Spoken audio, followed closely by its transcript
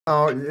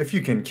Oh, if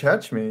you can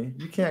catch me,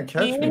 you can't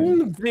catch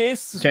me.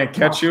 This Can't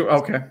catch you?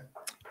 Okay.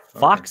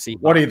 Foxy.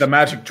 What are you, the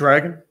magic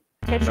dragon?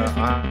 catch No, you if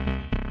you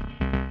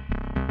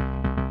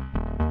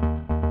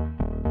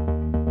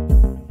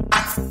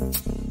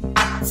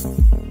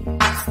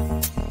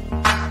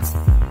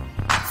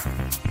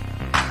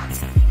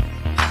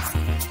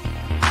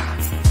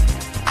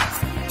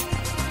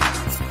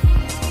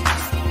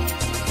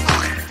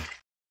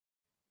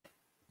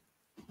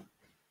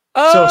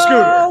So,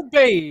 Scooter. Oh,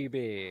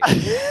 baby.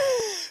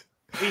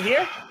 We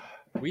here?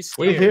 We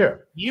We're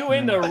here. You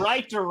in the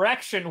right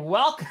direction.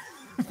 Welcome.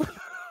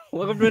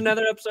 Welcome to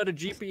another episode of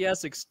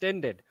GPS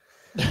Extended.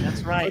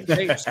 That's right. Do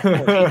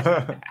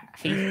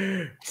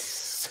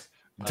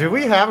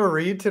we have a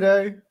read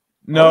today?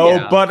 No,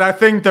 yeah. but I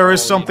think there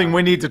is Oh, something yeah.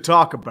 we need to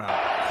talk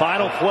about.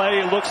 Final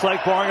play looks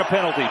like barring a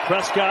penalty.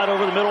 Prescott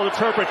over the middle of the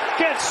turret.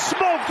 Gets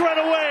smoked right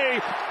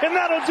away. And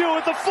that'll do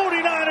it, the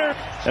 49er.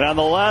 And on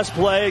the last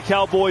play,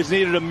 Cowboys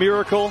needed a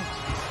miracle.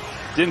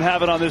 Didn't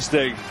have it on this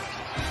thing.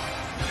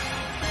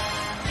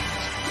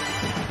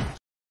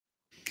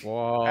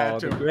 Whoa,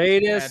 the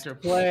greatest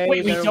play.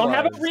 Wait, we there don't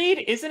have a was. read?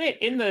 Isn't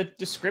it in the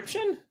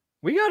description?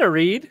 We got to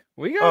read.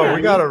 We got. Oh,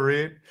 we got to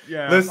read.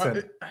 Yeah.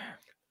 Listen,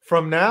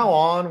 from now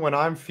on, when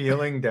I'm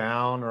feeling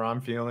down or I'm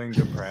feeling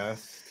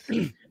depressed,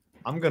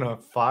 I'm going to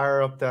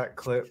fire up that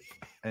clip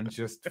and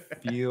just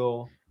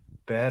feel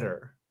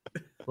better.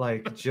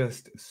 Like,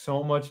 just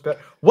so much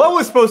better. What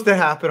was supposed to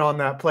happen on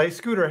that play?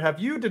 Scooter, have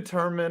you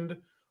determined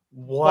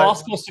what? Ball's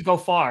supposed to go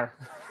far.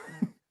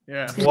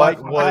 Yeah. What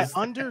I was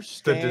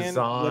understand what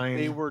design?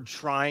 they were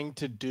trying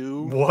to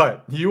do.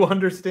 What? You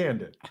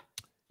understand it.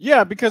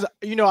 Yeah, because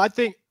I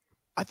think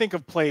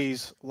of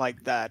plays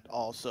like that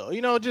also.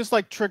 Just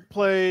like trick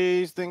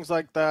plays, things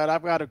like that.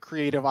 I've got a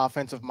creative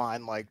offensive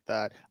mind like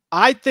that.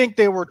 I think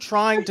they were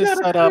trying to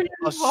set up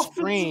a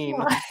screen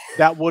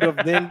that would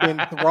have then been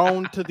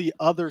thrown to the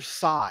other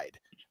side,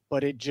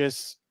 but it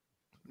just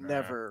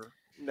never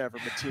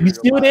materialized.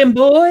 You see them,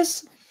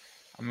 boys?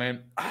 I mean,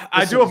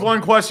 I do have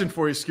one question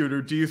for you,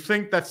 Scooter. Do you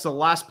think that's the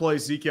last play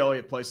Zeke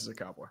Elliott places a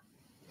Cowboy?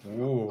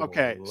 Ooh,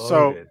 Okay,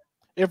 so loaded.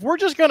 if we're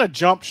just gonna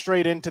jump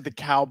straight into the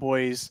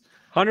Cowboys,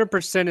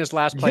 100% his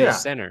last play Yeah.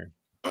 is center.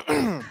 No,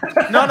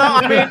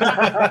 I mean,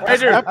 hey,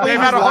 dude, Definitely they've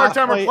had a his hard last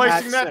time play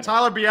replacing at that. center.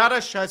 Tyler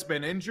Biadasz has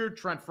been injured.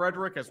 Trent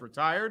Frederick has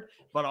retired.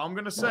 But I'm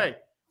going to say,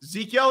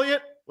 Zeke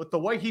Elliott, with the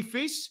way he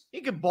feasts, he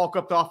can bulk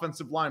up the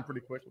offensive line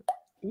pretty quickly.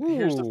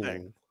 here's the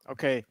thing.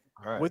 Okay,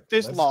 All right, with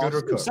this let's loss,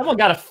 Scooter cook. Someone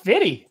got a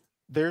fitty.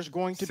 there's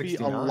going to be a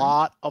 69?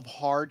 lot of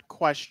hard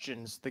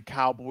questions the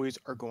Cowboys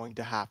are going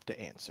to have to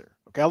answer.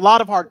 Okay, a lot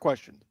of hard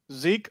questions.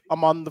 Zeke,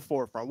 I'm on the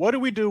forefront. What do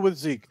we do with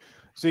Zeke?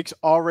 Zeke's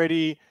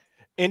already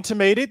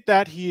intimated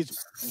that he's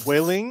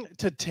willing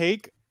to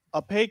take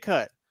a pay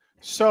cut.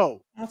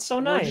 So That's so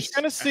we're nice. just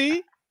gonna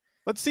see.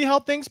 Let's see how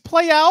things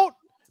play out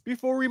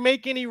before we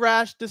make any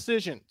rash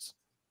decisions.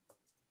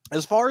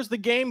 As far as the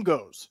game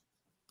goes,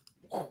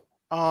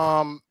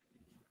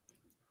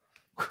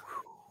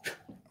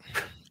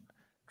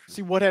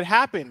 see what had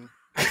happened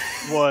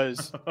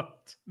was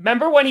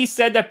Remember when he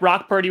said that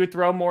Brock Purdy would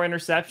throw more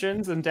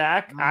interceptions than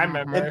Dak? I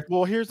remember. and,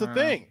 well, here's the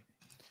thing.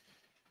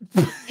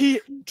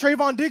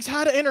 Trayvon Diggs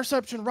had an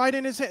interception right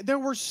in his hand. There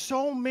were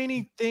so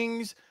many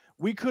things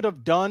we could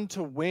have done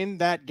to win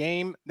that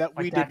game that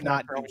we Like did Dak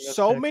not throwing do. those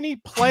So picks. many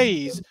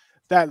plays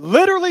that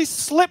literally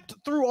slipped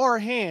through our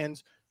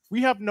hands.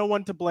 We have no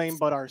one to blame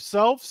but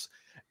ourselves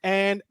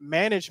and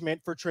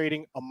management for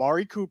trading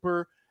Amari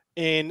Cooper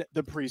in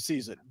the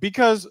preseason.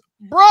 Because,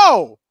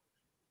 bro,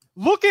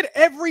 look at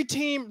every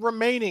team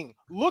remaining.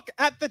 Look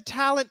at the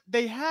talent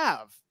they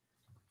have.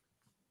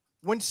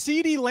 When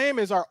CeeDee Lamb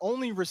is our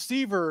only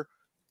receiver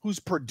who's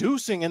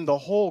producing in the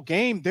whole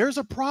game, there's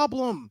a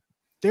problem.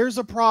 There's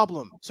a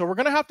problem. So we're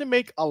going to have to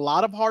make a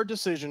lot of hard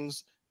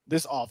decisions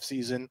this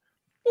offseason.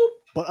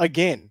 But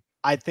again,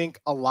 I think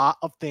a lot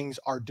of things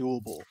are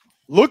doable.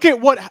 Look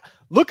at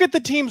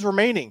the teams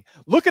remaining.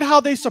 Look at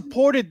how they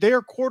supported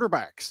their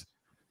quarterbacks.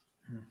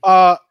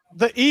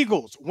 The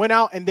Eagles went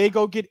out and they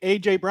go get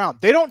A.J. Brown.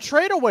 They don't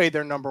trade away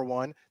their number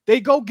one.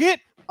 They go get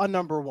a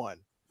number one.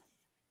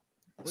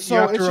 You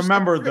have it's to just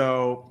remember,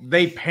 though,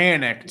 they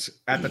panicked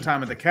at the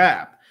time of the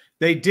cap.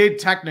 They did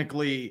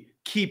technically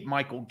keep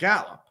Michael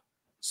Gallup.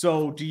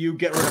 So do you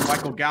get rid of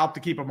Michael Gallup to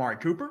keep Amari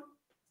Cooper?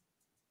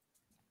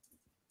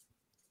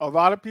 A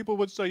lot of people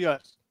would say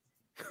yes.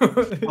 A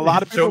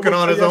lot of people Joking would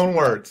on say his yes. own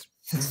words.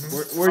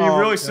 Were you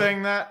really yeah.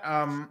 saying that?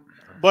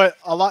 But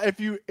a lot,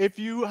 if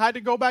you had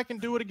to go back and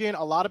do it again,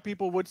 a lot of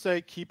people would say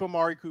keep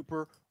Amari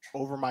Cooper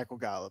over Michael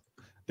Gallup.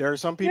 There are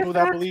some people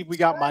that believe we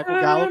got Michael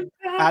Gallup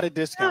at a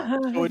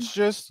discount. So it's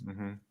just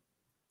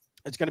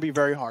it's going to be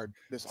very hard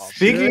this offseason.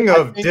 Speaking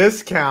of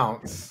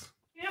discounts,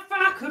 If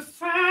I could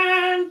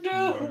find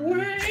a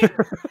way.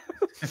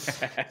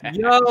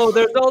 Yo,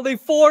 there's only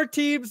 4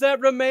 teams that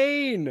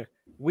remain.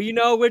 We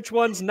know which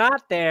one's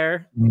not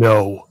there.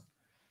 No.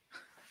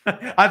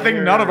 I think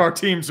none of our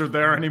teams are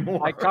there anymore.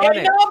 Iconic.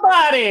 Ain't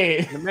nobody.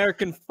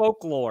 American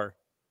folklore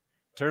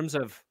in terms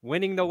of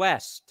winning the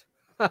West.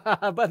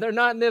 but they're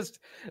not in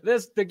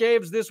the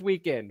games this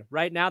weekend.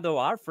 Right now, though,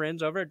 our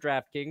friends over at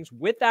DraftKings,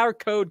 with our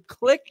code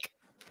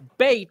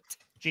ClickBait,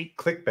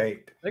 Clickbait.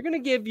 they're going to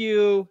give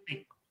you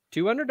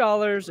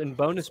 $200 in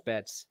bonus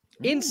bets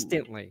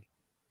instantly.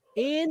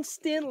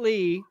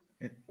 Instantly.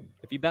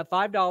 If you bet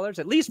 $5,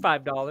 at least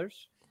 $5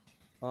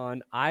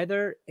 on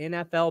either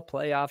NFL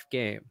playoff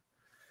game,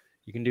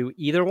 you can do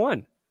either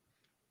one,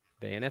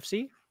 the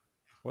NFC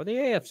or the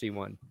AFC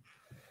one.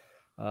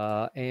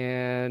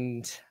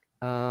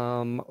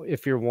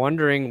 If you're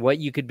wondering what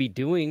you could be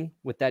doing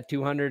with that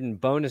 200 in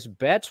bonus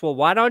bets, well,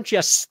 why don't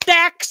you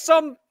stack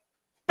some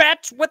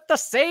bets with the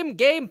same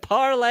game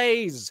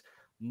parlays?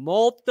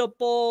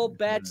 Multiple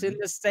bets in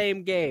the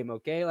same game,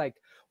 okay? Like,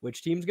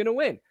 which team's going to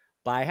win?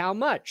 By how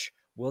much?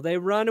 Will they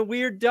run a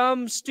weird,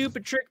 dumb,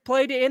 stupid trick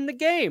play to end the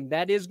game?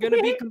 That is going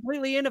to be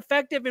completely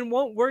ineffective and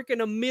won't work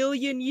in a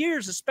million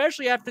years,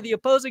 especially after the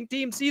opposing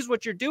team sees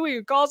what you're doing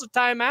and calls a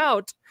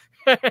timeout.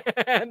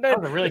 And then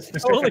really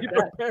totally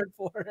prepared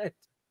for it.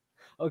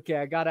 Okay,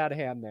 I got out of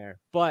hand there.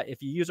 But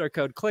if you use our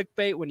code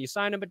ClickBait when you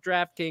sign up at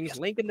DraftKings,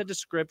 link in the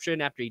description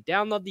after you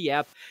download the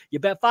app, you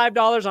bet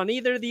 $5 on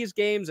either of these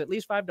games, at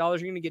least $5, you're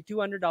going to get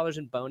 $200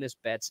 in bonus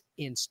bets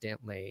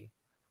instantly.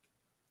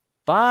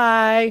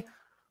 Bye.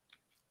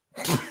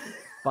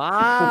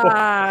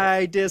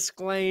 Bye.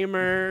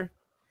 Disclaimer.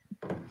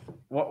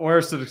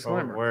 Where's the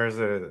disclaimer? Where is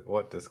it?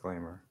 What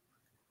disclaimer?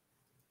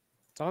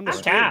 It's on the That's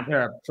screen. cap.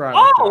 Yeah, try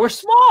Oh, we're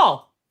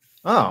small.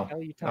 Oh,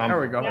 there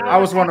we go. Yeah, I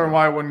was wondering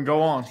why it wouldn't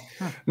go on.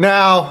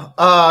 now,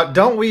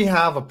 don't we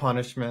have a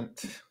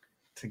punishment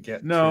to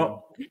get?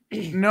 No,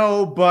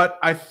 no, but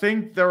I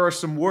think there are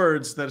some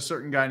words that a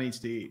certain guy needs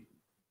to eat.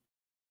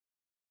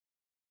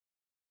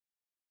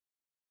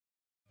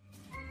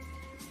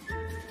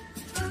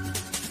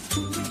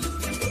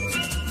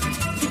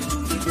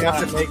 You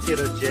have to make it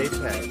a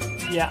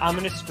JPEG. Yeah, I'm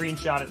going to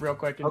screenshot it real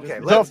quick. And Okay,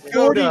 just- The let's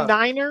go to-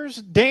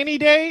 49ers, Danny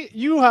Day,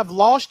 you have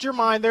lost your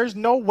mind. There's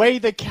no way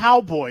the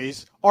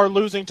Cowboys are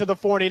losing to the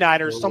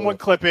 49ers. Someone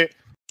clip it.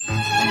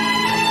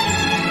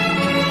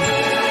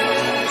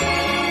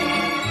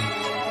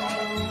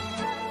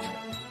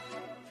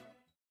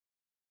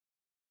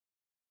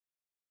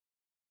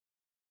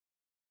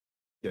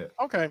 Yeah.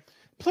 Okay.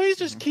 Please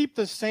just keep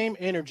the same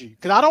energy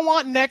because I don't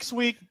want next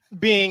week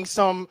being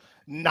some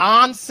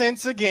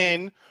nonsense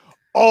again.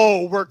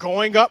 Oh, we're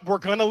going up. We're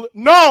going to.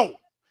 No,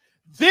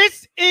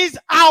 this is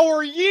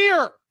our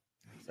year.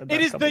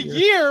 It is the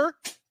year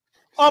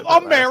of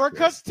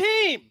America's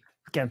team.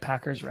 Again,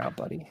 Packers are out,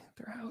 buddy.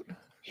 They're out.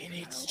 He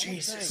needs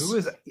Jesus.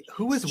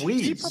 Who is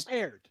we? Be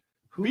prepared.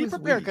 Be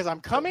prepared because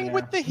I'm coming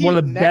with the heat. One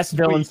of the next best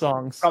villain week.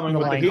 songs. Coming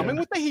with the heat. Coming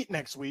with the heat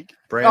next week.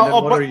 Brandon,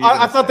 what are you?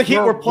 I thought the Heat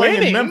We're were playing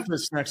winning. in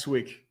Memphis next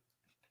week.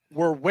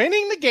 We're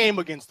winning the game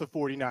against the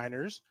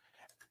 49ers.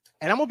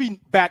 And I'm going to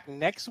be back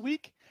next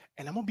week.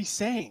 And I'm going to be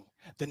saying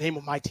the name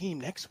of my team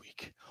next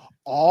week.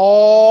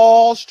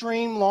 All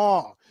stream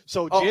long.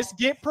 So just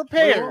get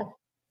prepared.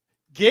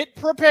 Get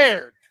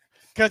prepared.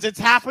 Because it's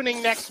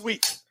happening next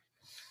week.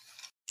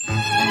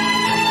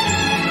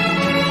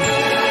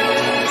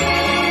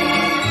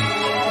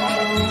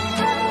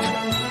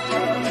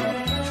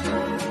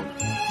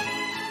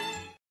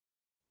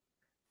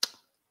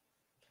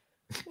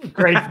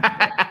 Great.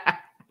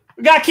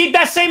 We got to keep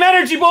that same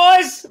energy,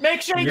 boys.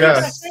 Make sure you keep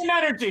that same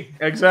energy.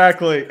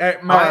 Exactly. Hey,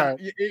 man,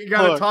 right. you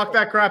got to Look. talk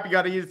that crap. You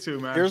got to eat it too,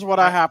 man. Here's what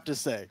I have to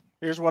say.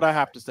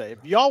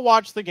 If y'all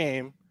watch the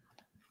game,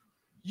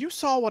 you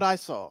saw what I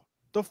saw.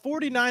 The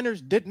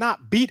 49ers did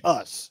not beat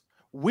us.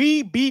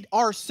 We beat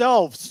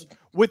ourselves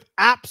with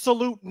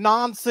absolute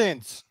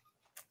nonsense.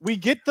 We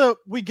get the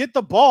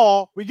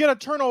ball, we get a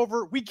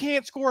turnover, we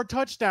can't score a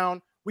touchdown,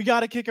 we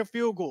got to kick a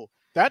field goal.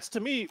 That's to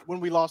me when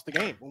we lost the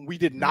game, when we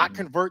did not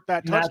convert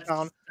that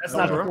touchdown. That's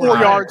not 4 right.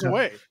 yards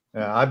away.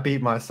 Yeah, I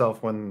beat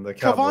myself when the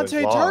Cowboys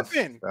Kevontae lost.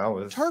 Turpin. That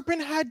was Turpin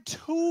had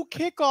 2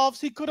 kickoffs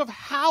he could have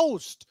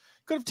housed,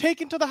 could have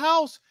taken to the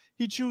house.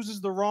 He chooses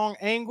the wrong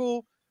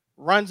angle,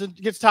 runs and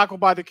gets tackled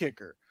by the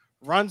kicker,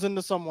 runs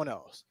into someone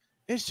else.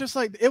 It's just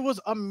like it was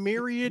a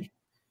myriad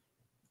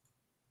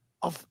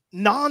of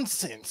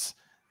nonsense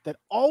that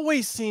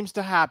always seems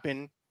to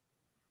happen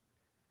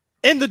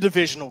in the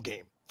divisional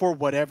game for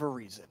whatever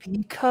reason.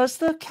 Because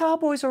the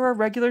Cowboys are a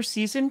regular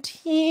season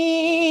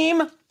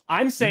team.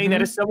 I'm saying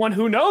that as someone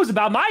who knows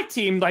about my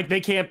team, like they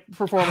can't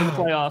perform in the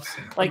playoffs.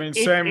 Like, I mean,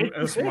 same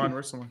as mine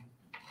recently.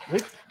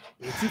 It's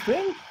a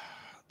thing.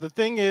 The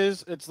thing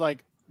is, it's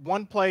like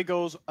one play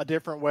goes a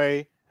different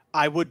way,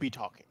 I would be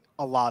talking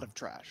a lot of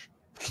trash.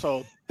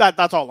 So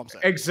that's all I'm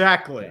saying.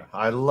 Exactly.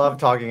 I love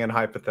talking in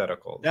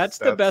hypotheticals. That's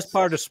the best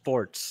part of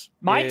sports.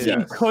 My is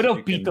team could you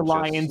have beat can the just-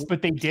 Lions,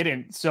 but they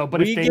didn't. So,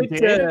 but we if they get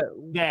did, to-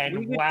 then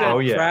we get wow. to Oh,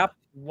 yeah. trap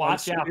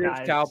Watch on out, Spears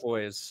guys.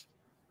 Cowboys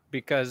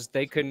because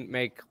they couldn't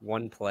make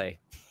one play.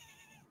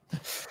 I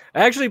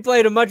actually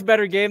played a much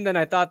better game than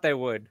I thought they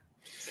would,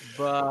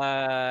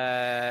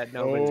 but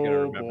nobody's gonna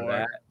Oh, remember boy.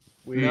 that.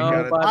 We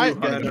Nobody's gotta-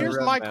 gonna Here's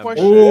my remember.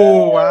 question.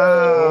 Oh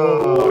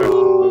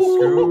wow!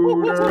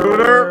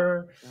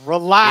 Scooter.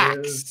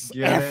 Relax. Is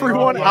getting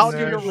Everyone on out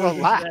their here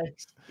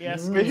relax.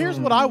 Yes. But here's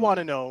what I want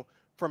to know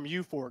from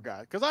you four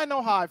guys, because I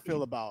know how I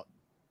feel about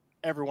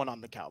everyone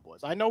on the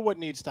Cowboys. I know what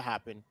needs to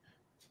happen.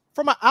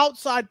 From an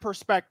outside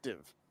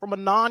perspective, from a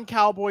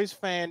non-Cowboys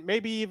fan,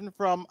 maybe even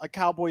from a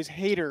Cowboys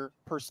hater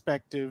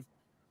perspective,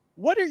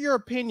 what are your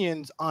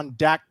opinions on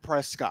Dak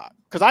Prescott?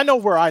 Because I know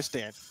where I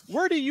stand.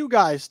 Where do you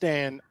guys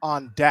stand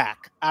on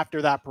Dak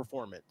after that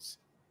performance?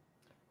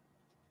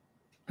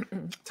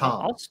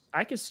 Tom.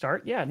 I could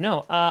start. Yeah,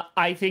 no.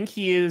 I think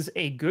he is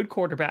a good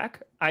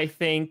quarterback. I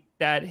think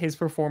that his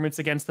performance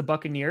against the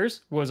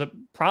Buccaneers was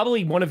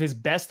probably one of his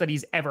best that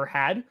he's ever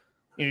had.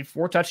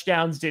 4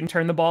 touchdowns, didn't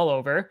turn the ball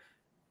over.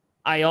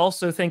 I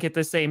also think at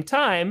the same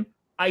time,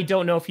 I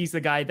don't know if he's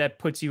the guy that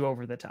puts you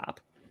over the top,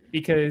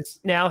 because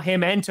now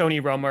him and Tony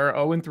Romo are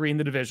 0-3 in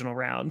the divisional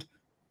round.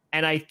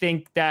 And I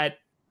think that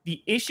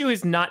the issue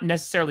is not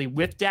necessarily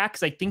with Dak,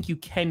 because I think you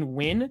can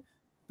win.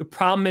 The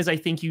problem is I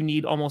think you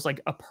need almost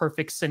like a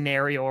perfect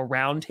scenario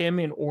around him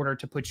in order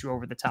to put you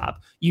over the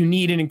top. You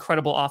need an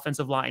incredible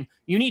offensive line.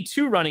 You need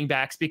 2 running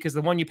backs, because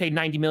the one you paid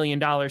 $90 million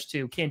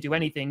to can't do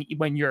anything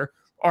when your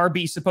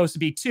RB is supposed to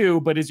be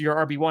 2, but as your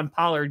RB1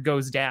 Pollard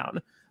goes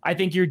down. I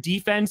think your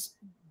defense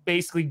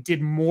basically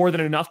did more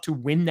than enough to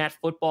win that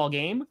football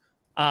game.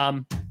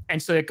 And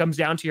so it comes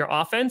down to your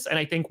offense. And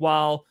I think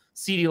while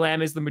CeeDee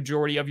Lamb is the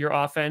majority of your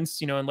offense,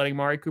 and letting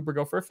Amari Cooper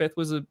go for a 5th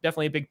was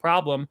definitely a big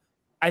problem.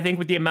 I think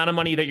with the amount of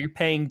money that you're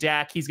paying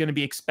Dak, he's going to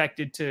be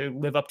expected to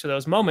live up to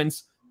those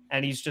moments,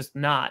 and he's just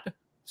not.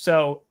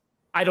 So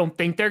I don't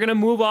think they're going to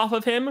move off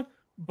of him,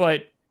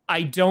 but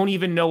I don't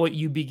even know what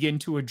you begin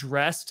to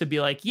address to be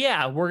like,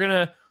 yeah, we're going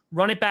to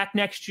run it back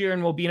next year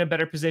and we'll be in a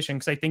better position,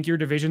 because I think your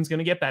division's going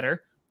to get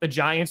better. The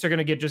Giants are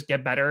going to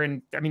get better.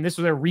 And I mean, this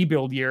was a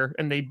rebuild year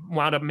and they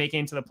wound up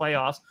making it to the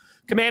playoffs.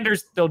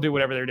 Commanders, they'll do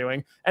whatever they're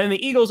doing. And then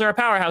the Eagles are a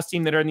powerhouse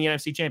team that are in the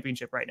NFC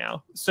Championship right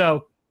now.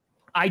 So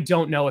I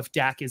don't know if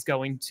Dak is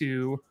going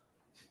to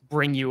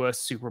bring you a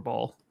Super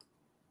Bowl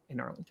in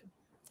Arlington.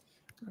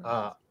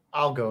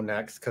 I'll go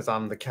next because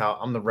I'm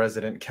the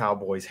resident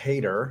Cowboys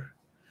hater.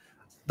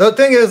 The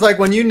thing is, like,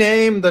 when you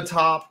name the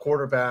top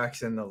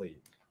quarterbacks in the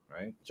league,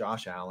 right?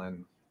 Josh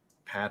Allen,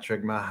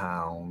 Patrick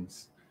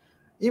Mahomes,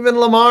 even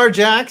Lamar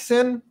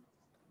Jackson,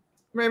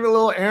 maybe a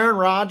little Aaron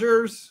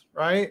Rodgers,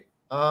 right?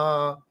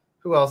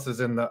 Who else is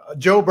in the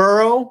Joe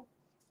Burrow?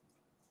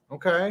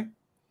 Okay.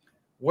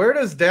 Where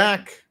does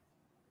Dak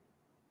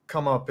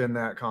come up in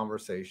that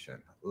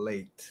conversation?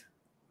 Late.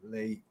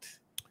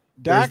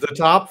 Dak, there's the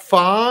top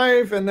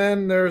 5, and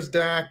then there's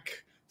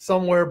Dak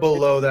somewhere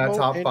below that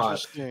top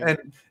 5.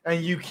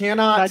 And you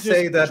cannot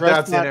say that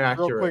that's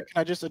inaccurate. Real quick,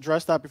 can I just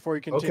address that before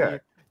you continue? Okay.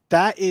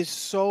 That is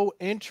so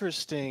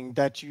interesting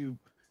that you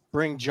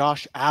bring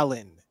Josh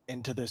Allen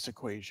into this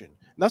equation.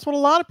 And that's what a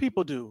lot of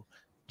people do.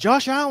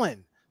 Josh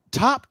Allen,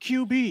 top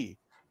QB.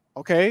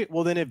 Okay,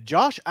 well then if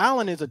Josh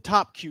Allen is a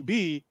top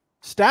QB,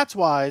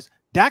 stats-wise,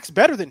 Dak's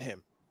better than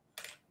him.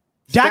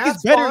 Dak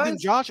is better than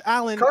Josh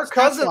Allen. Kirk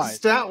Cousins,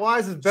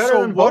 stat-wise, is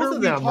better than both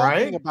of them,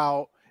 right?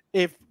 About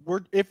if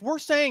we're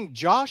saying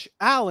Josh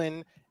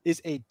Allen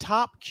is a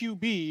top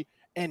QB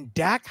and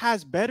Dak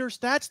has better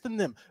stats than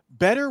them,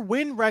 better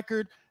win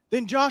record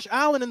than Josh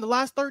Allen in the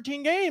last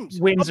 13 games.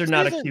 Wins are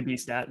not a QB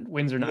stat.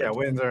 Wins are not. Yeah,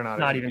 wins are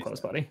not even close,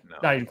 buddy. No.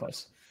 Not even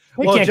close.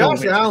 Well,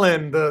 Josh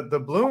Allen,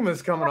 the bloom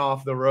is coming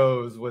off the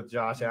rose with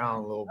Josh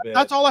Allen a little bit.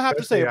 That's all I have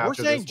to say. If we're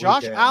saying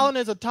Josh Allen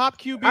is a top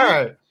QB. All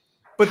right.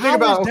 But think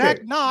about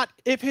Dak not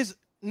if his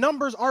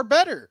numbers are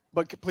better.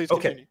 But please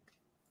continue. Okay.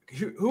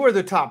 Who are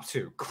the top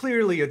 2?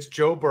 Clearly it's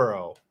Joe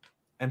Burrow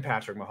and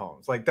Patrick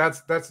Mahomes. Like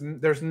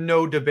there's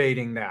no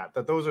debating that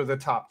those are the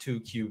top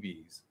 2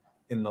 QBs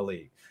in the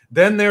league.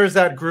 Then there's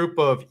that group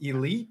of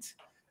elite,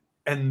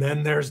 and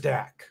then there's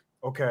Dak.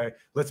 Okay.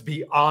 Let's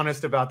be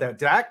honest about that.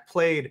 Dak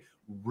played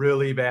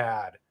really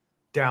bad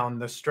down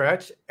the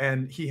stretch,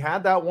 and he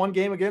had that one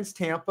game against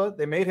Tampa.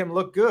 They made him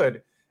look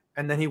good,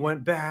 and then he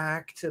went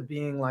back to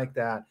being like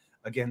that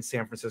against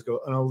San Francisco,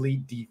 an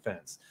elite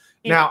defense.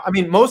 Now, I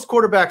mean, most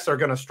quarterbacks are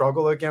going to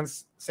struggle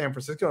against San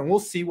Francisco, and we'll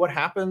see what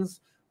happens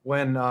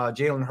when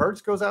Jalen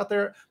Hurts goes out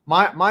there.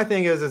 My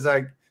thing is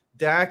like,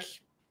 Dak,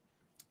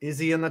 is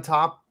he in the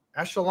top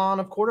echelon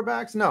of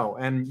quarterbacks? No,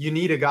 and you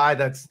need a guy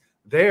that's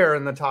there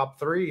in the top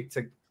 3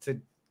 to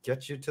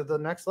get you to the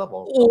next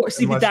level. Or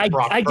see,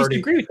 I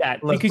disagree with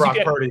that, because Brock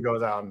Purdy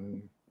goes out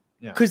and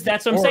because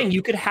that's what I'm saying.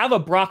 You could have a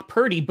Brock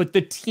Purdy, but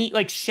the team,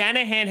 like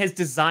Shanahan has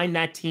designed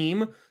that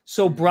team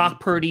so Brock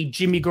Purdy,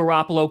 Jimmy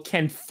Garoppolo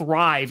can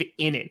thrive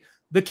in it.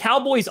 The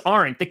Cowboys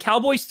aren't. The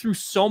Cowboys threw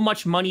so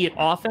much money at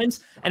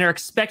offense and are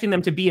expecting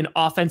them to be an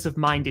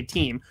offensive-minded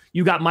team.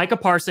 You got Micah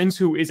Parsons,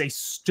 who is a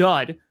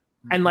stud,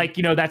 and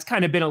that's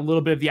kind of been a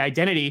little bit of the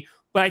identity.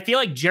 But I feel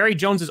like Jerry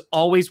Jones has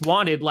always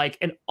wanted like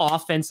an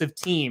offensive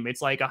team.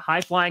 It's like a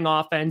high-flying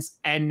offense,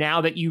 and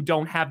now that you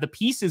don't have the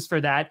pieces for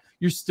that,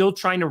 you're still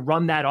trying to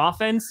run that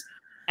offense.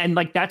 And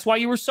like that's why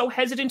you were so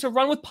hesitant to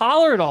run with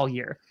Pollard all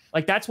year.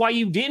 Like that's why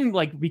you didn't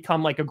like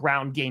become like a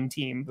ground game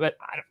team. But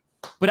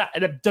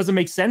it doesn't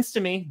make sense to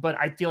me. But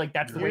I feel like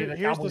that's the way the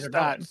Cowboys are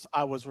going.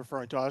 I was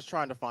referring to. I was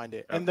trying to find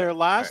it. In their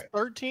last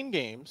 13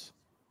 games,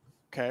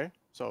 okay,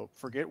 So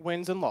forget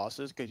wins and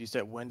losses because you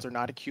said wins are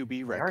not a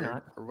QB record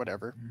not. or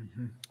whatever.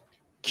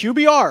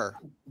 QBR,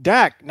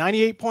 Dak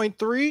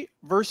 98.3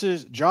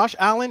 versus Josh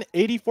Allen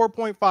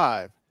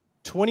 84.5.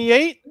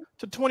 28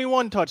 to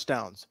 21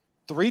 touchdowns,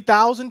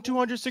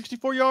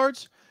 3,264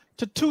 yards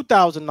to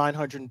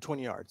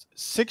 2,920 yards,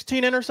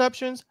 16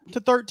 interceptions to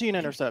 13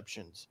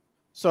 interceptions.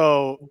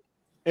 So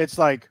it's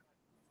like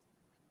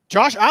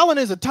Josh Allen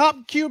is a top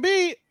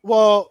QB.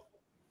 Well,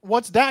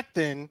 what's Dak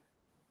then?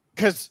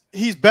 Because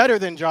he's better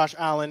than Josh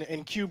Allen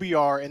in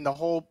QBR in the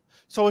whole.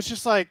 So it's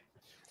just like,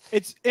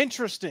 it's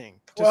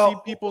interesting to see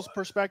people's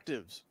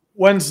perspectives.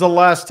 When's the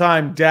last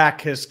time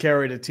Dak has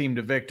carried a team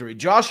to victory?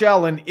 Josh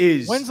Allen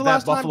is When's the that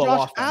last time Buffalo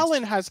Josh offense.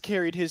 Allen has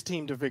carried his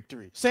team to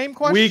victory? Same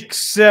question. Week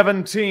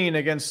 17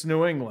 against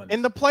New England.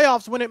 In the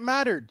playoffs when it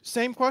mattered.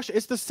 Same question.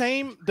 It's the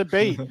same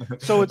debate.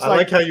 So it's I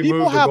like how you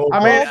people move the have goalpost. all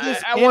I mean,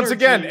 this once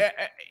energy again,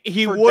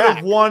 he for would have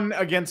Dak. won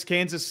against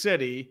Kansas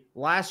City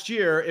last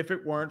year if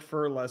it weren't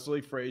for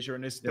Leslie Frazier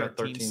and his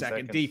 13 second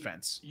seconds.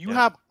 defense. You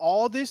have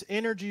all this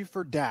energy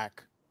for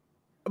Dak.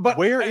 But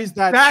Where is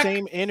that Dak-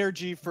 same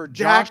energy for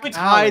Josh Dak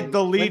Allen tied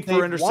the lead when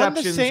for they've won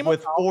the interceptions same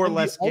with amount, 4 and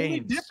less the only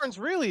games. difference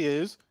really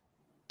is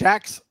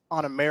Dak's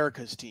on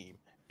America's team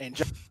and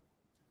Josh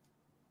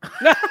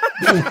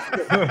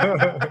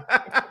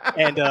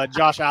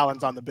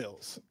Allen's on the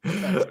Bills.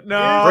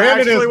 No, Brandon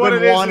actually, has what it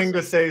been is wanting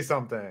to say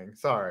something.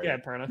 Sorry. Yeah,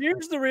 Perna.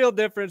 Here's the real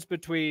difference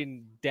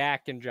between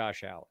Dak and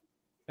Josh Allen.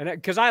 And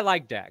because I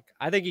like Dak,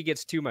 I think he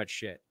gets too much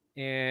shit.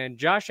 And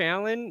Josh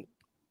Allen,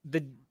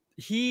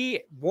 he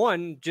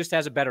just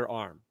has a better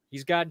arm.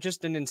 He's got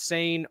just an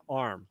insane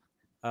arm.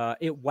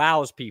 It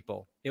wows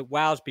people.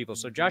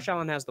 So Josh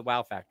Allen has the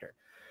wow factor.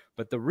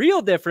 But the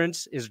real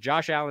difference is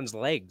Josh Allen's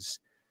legs.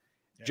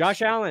 Yes.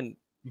 Josh Allen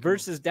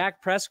versus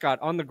Dak Prescott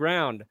on the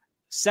ground.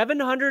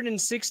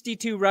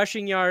 762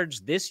 rushing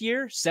yards this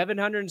year,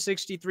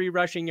 763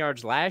 rushing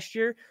yards last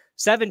year,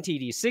 7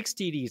 TDs, 6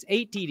 TDs,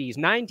 8 TDs,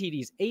 9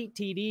 TDs, 8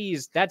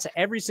 TDs. That's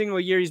every single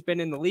year he's been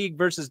in the league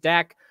versus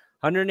Dak.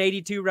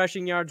 182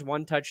 rushing yards,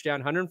 1 touchdown,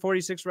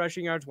 146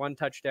 rushing yards, 1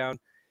 touchdown.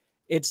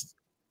 It's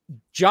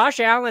Josh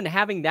Allen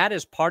having that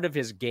as part of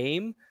his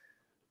game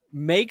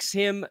makes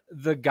him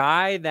the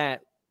guy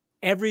that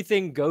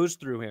everything goes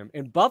through him.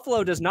 And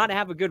Buffalo does not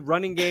have a good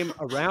running game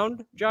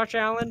around Josh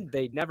Allen.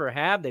 They never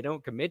have. They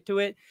don't commit to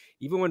it.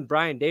 Even when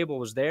Brian Dable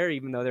was there,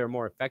 even though they were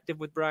more effective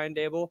with Brian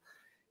Dable,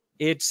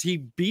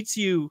 he beats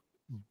you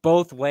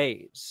both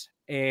ways.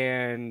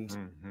 And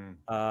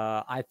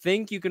I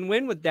think you can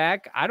win with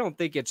Dak. I don't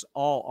think it's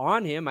all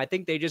on him. I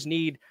think they just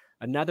need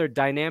another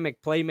dynamic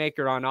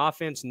playmaker on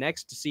offense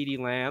next to CeeDee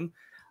Lamb.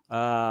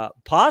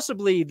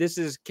 Possibly this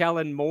is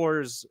Kellen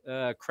Moore's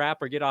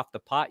crap or get off the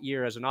pot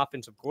year as an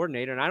offensive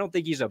coordinator. And I don't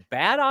think he's a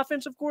bad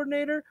offensive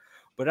coordinator,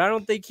 but I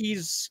don't think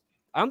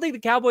the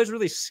Cowboys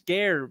really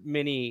scare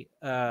many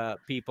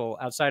people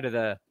outside of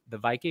the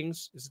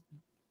Vikings.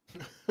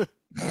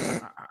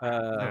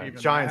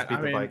 Giants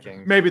beat the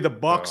Vikings. Maybe the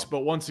Bucks,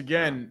 but once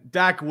again,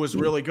 Dak was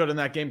really good in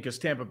that game because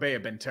Tampa Bay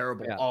had been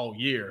terrible all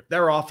year.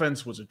 Their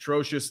offense was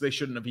atrocious. They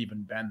shouldn't have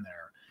even been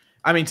there.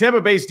 I mean, Tampa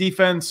Bay's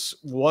defense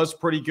was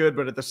pretty good,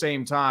 but at the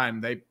same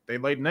time, they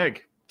laid an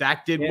egg.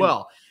 Dak did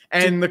well.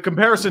 And the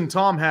comparison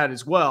Tom had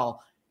as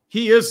well,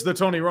 he is the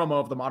Tony Romo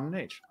of the modern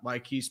age.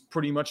 Like, he's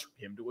pretty much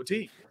him to a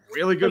T.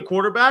 Really good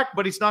quarterback,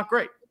 but he's not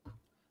great.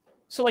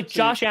 So like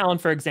Josh Allen,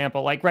 for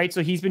example, right?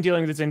 So he's been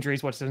dealing with his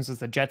injuries, since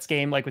the Jets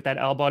game, with that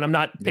elbow. And I'm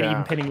not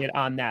even pinning it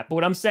on that. But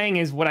what I'm saying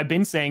is what I've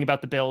been saying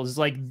about the Bills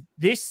is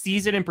this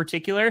season in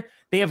particular,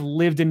 they have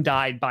lived and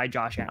died by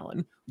Josh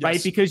Allen,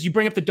 right? Because you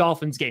bring up the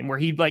Dolphins game where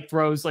he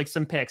throws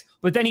some picks,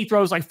 but then he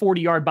throws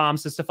 40-yard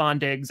bombs to Stephon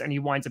Diggs and he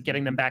winds up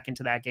getting them back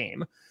into that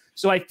game.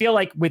 So I feel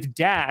like with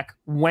Dak,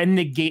 when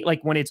the gate,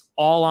 when it's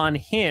all on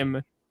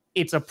him,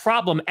 it's a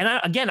problem. And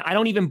I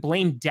don't even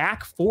blame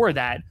Dak for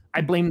that. I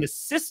blame the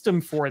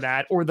system for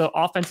that or the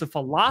offensive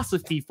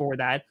philosophy for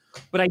that.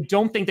 But I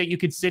don't think that you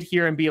could sit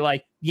here and be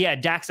like, yeah,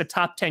 Dak's a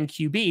top 10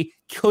 QB.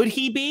 Could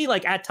he be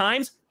at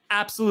times?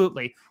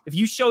 Absolutely. If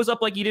he shows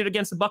up like he did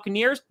against the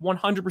Buccaneers,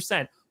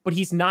 100%. But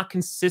he's not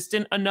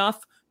consistent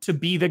enough to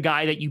be the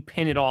guy that you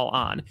pin it all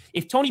on.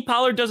 If Tony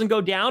Pollard doesn't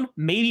go down,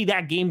 maybe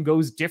that game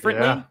goes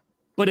differently. Yeah.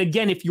 But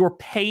again, if you're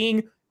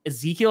paying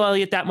Ezekiel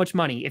Elliott that much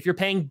money, if you're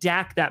paying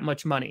Dak that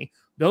much money,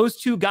 those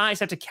two guys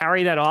have to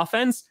carry that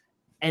offense,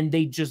 and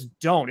they just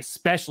don't,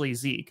 especially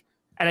Zeke.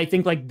 And I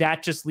think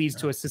that just leads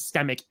to a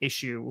systemic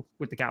issue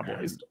with the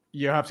Cowboys.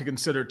 You have to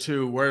consider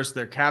too, where's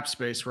their cap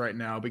space right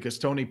now? Because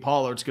Tony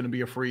Pollard's going to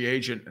be a free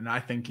agent, and I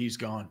think he's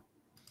gone.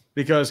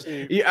 Because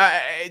do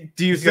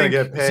you think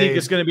Zeke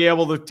is going to be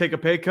able to take a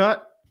pay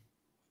cut?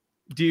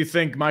 Do you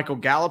think Michael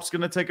Gallup's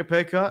going to take a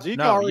pay cut?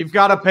 No, you've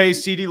got to pay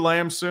CeeDee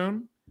Lamb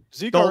soon.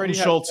 Zeke Dalton already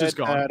Schultz is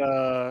gone.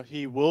 That,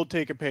 he will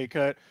take a pay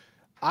cut.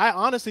 I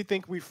honestly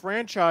think we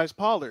franchise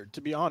Pollard,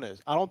 to be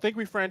honest. I don't think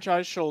we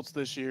franchise Schultz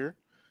this year.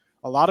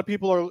 A lot of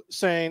people are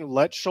saying,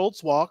 let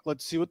Schultz walk.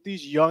 Let's see what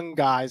these young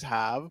guys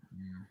have.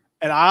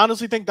 And I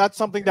honestly think that's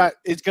something that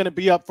is going to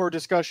be up for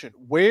discussion.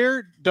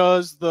 Where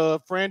does the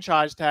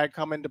franchise tag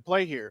come into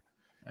play here?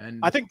 And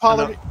I think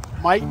Pollard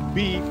might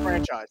be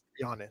franchised, to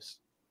be honest.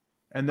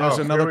 And there's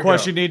another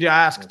question you need to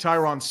ask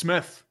Tyron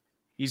Smith.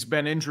 He's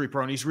been injury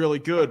prone. He's really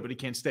good, but he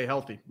can't stay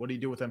healthy. What do you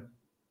do with him?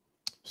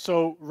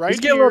 So right He's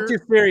getting a little too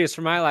serious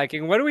for my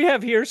liking. What do we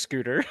have here,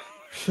 Scooter?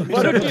 All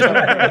right.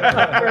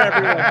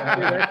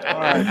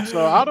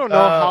 So I don't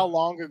know how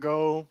long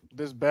ago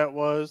this bet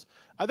was.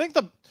 I think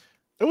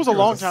it was a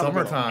long time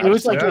summertime. ago. It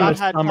was like in the had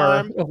summer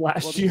time. of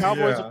last Well, the year.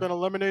 Cowboys have been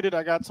eliminated.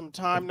 I got some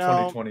time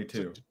now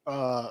 2022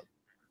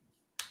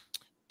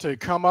 to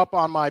come up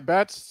on my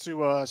bets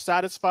to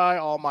satisfy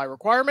all my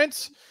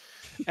requirements.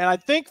 And I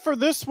think for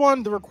this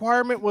one, the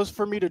requirement was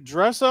for me to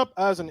dress up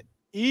as an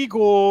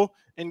Eagle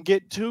and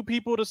get 2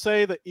 people to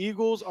say the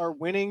Eagles are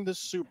winning the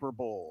Super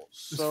Bowl.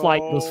 It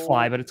was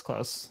fly, but it's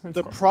close.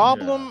 The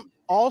problem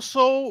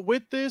also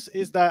with this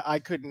is that I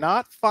could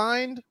not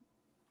find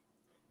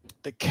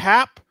the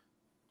cap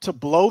to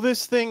blow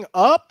this thing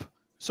up.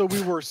 So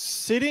we were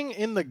sitting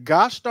in the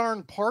gosh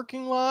darn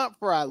parking lot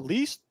for at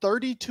least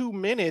 32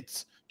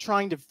 minutes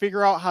trying to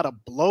figure out how to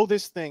blow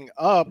this thing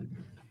up,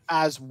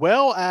 as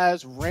well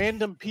as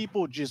random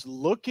people just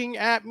looking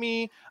at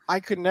me. I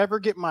could never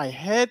get my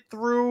head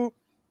through.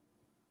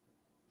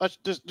 Let's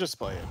just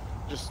play it.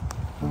 Just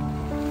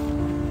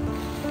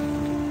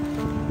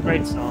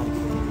Great song.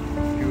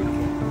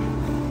 Beautiful.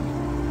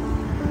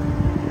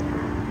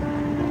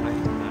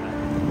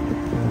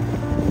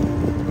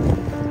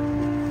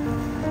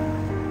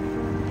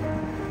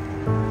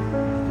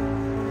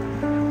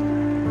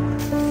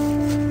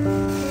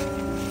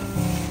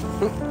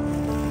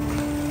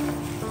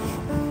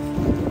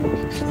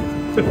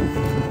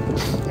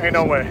 ain't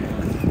no way.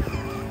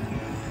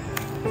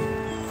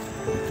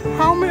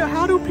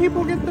 How do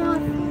people get there?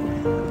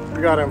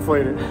 We gotta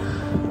inflate it. I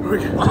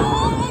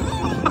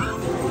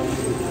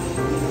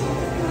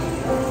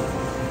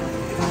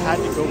had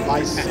to go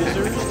buy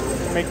scissors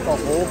to make the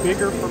hole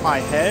bigger for my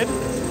head.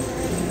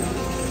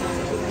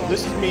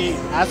 This is me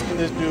asking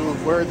this dude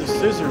where are the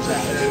scissors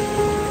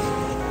at.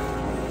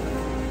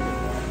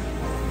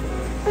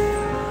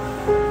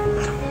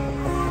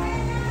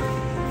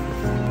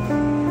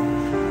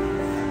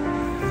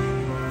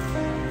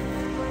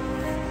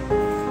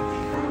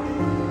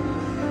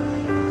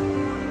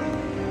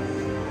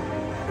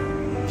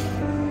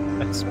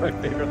 That's my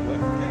favorite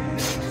look.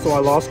 So I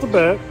lost the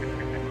bet.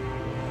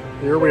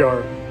 Here we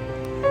are.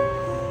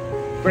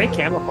 Great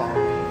camouflage.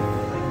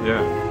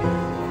 Yeah.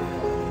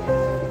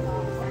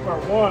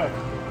 1,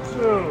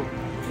 2,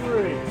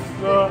 3.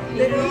 The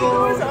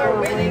Eagles are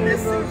winning the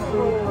Super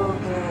Bowl.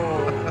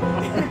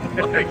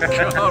 My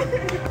God.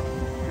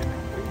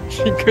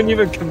 She couldn't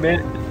even commit.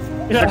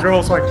 The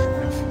girl's like,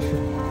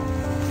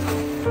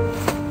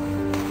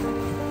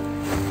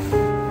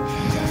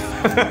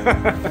 You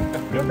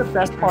know what the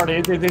best part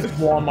is? It is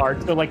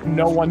Walmart, so like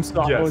no one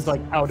saw it was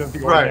like out of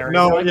the ordinary.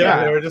 No, Like,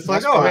 yeah, they were just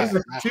like, oh, it's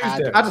a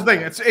Tuesday. that's the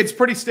thing. It's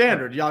pretty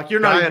standard. You're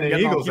not Guy even in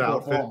getting an Eagles people at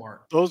outfit. Walmart.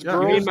 Those Yeah.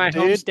 girls You mean my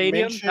home did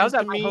stadium? mention That was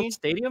at to my home me-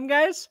 stadium,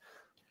 guys?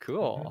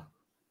 Cool.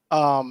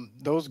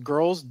 Those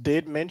girls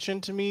did mention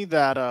to me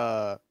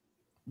that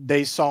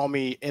they saw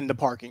me in the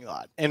parking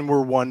lot and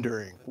were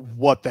wondering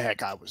what the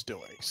heck I was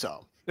doing.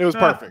 So it was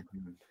perfect.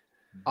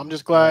 I'm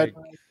just glad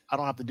I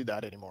don't have to do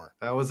that anymore.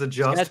 That was a This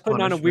just guy's putting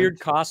on a punishment. weird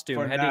costume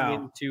For heading now.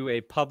 into a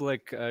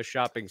public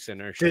shopping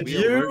center. Should Did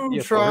we alert the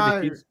you try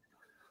authorities?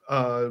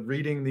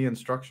 reading the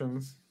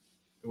instructions?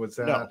 Was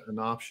that No. an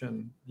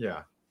option?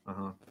 Yeah.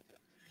 Uh-huh.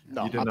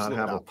 No, You did not absolutely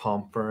have a not.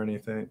 pump or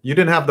anything? You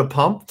didn't have the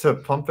pump to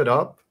pump it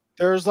up?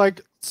 There's like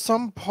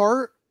some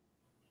part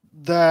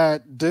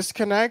that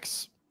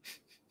disconnects,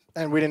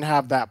 and we didn't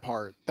have that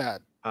part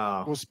that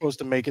Oh. was supposed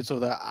to make it so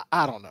that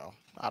I don't know.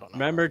 I don't know.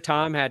 Remember,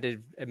 Tom had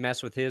to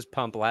mess with his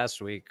pump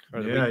last week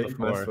or the Yeah, week you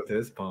before messed with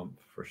his pump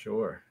for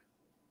sure.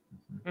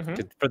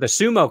 Mhm. for the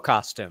sumo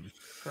costume.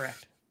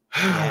 Correct.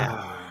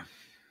 All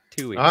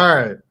 2 weeks.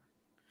 right.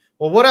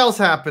 Well, what else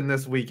happened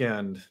this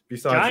weekend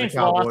besides Giants the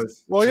Cowboys?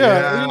 lost. Well,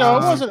 yeah, you know,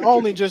 it wasn't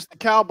only just the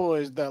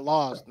Cowboys that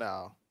lost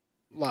now.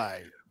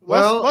 Like,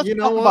 Well, let's you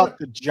know talk what? about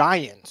the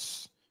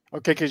Giants.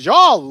 Okay, because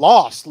y'all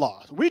lost.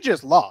 We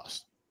just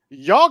lost.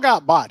 Y'all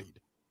got bodied.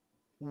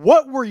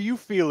 What were you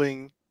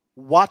feeling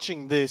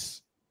watching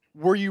this?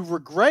 Were you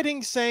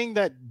regretting saying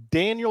that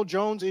Daniel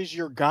Jones is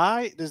your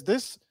guy? Does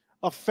this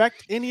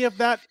affect any of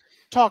that?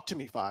 Talk to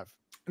me, Five.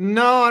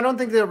 No, I don't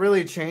think that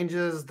really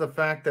changes the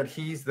fact that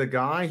he's the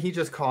guy. He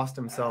just cost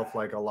himself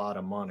like a lot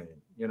of money,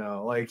 you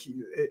know, like,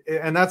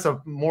 and that's a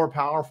more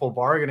powerful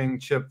bargaining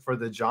chip for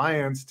the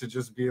Giants to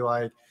just be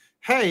like,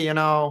 hey, you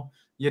know,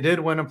 you did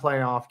win a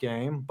playoff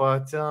game,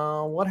 but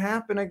what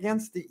happened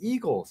against the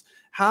Eagles?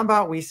 How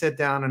about we sit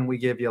down and we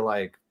give you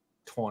like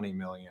 20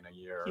 million a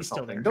year or He's still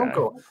something? their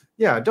Don't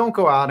guy. don't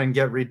go out and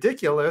get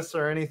ridiculous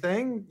or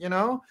anything, you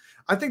know?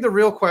 I think the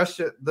real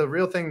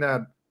thing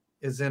that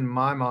is in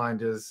my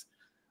mind is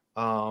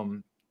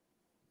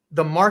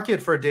the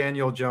market for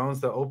Daniel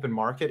Jones, the open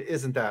market,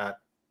 isn't that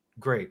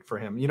great for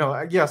him. You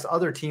know, yes,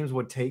 other teams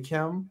would take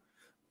him,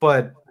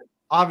 but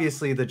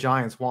obviously the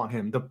Giants want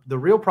him. The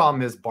real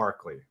problem is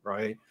Barkley,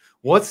 right?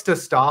 What's to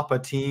stop a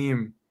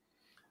team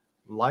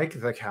like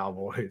the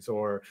Cowboys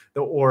or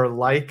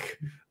like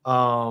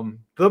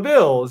the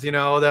Bills,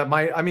 that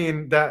might,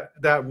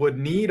 that would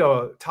need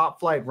a top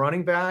flight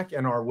running back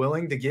and are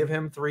willing to give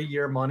him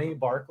 3-year money,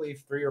 Barkley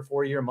 3 or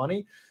 4 year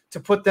money to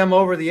put them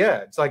over the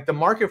edge. Like the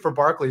market for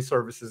Barkley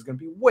services is going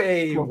to be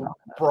way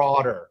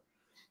broader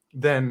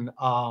than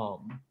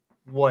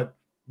what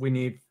we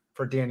need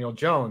for Daniel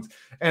Jones.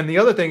 And the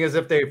other thing is,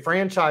 if they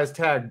franchise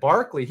tag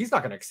Barkley, he's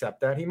not going to accept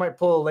that. He might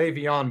pull a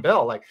Le'Veon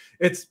Bell. Like,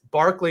 it's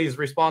Barkley's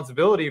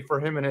responsibility for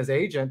him and his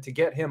agent to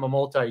get him a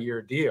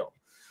multi-year deal.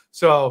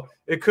 So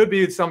it could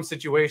be some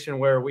situation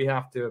where we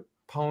have to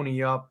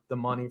pony up the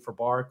money for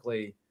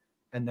Barkley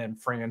and then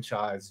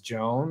franchise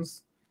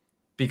Jones,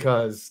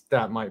 because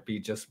that might be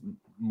just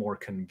more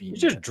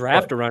convenient. You just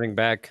draft a running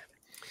back.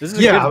 This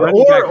is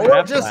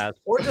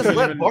or just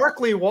let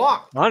Barkley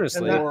walk.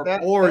 Honestly,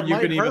 or you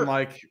can even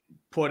like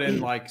put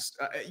in like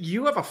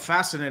you have a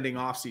fascinating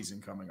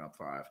offseason coming up,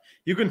 5.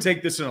 You can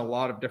take this in a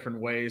lot of different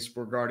ways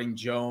regarding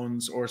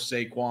Jones or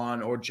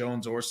Saquon, or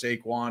Jones or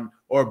Saquon,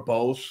 or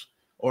both.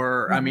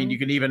 Or I mean, you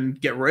can even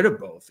get rid of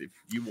both if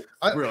you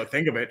really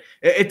think of it.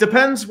 It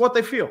depends what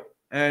they feel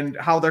and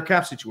how their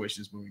cap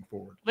situation is moving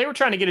forward. They were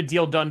trying to get a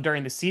deal done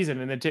during the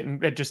season, and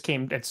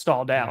it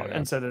stalled out. Yeah.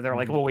 And so they're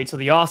like, we'll wait till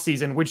the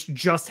offseason, which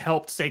just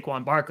helped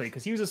Saquon Barkley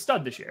because he was a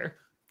stud this year.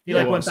 He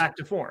went back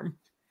to form.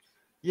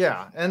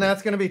 Yeah, and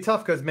that's going to be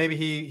tough because maybe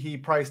he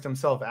priced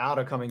himself out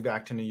of coming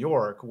back to New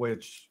York,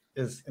 which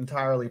is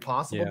entirely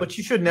possible. Yeah. But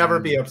you should never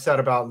be upset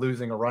about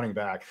losing a running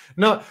back.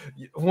 No,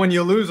 when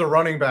you lose a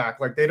running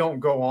back, like, they don't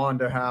go on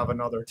to have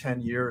another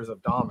 10 years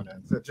of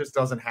dominance. It just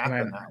doesn't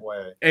happen that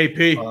way.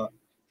 AP.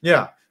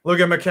 Yeah,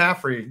 look at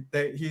McCaffrey.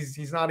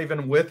 He's not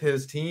even with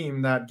his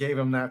team that gave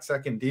him that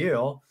second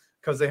deal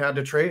because they had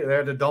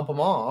to dump him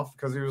off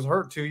because he was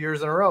hurt 2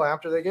 years in a row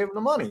after they gave him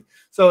the money.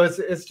 So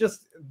it's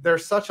just,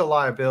 there's such a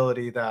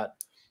liability that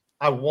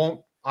I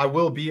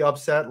will be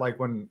upset, like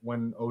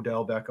when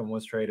Odell Beckham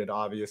was traded,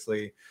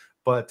 obviously,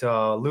 but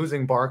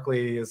losing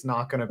Barkley is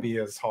not going to be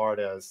as hard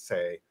as,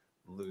 say,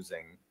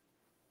 losing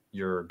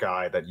your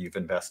guy that you've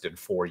invested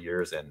 4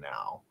 years in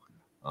now.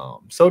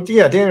 So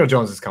yeah, Daniel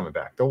Jones is coming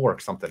back. They'll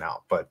work something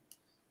out, but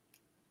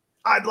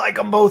I'd like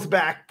them both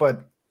back.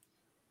 But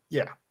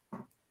yeah,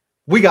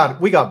 we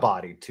got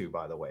bodied too,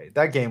 by the way.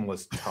 That game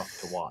was tough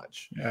to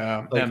watch.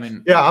 Yeah. Like,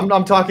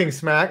 I'm talking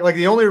smack. Like,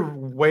 the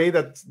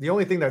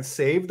only thing that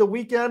saved the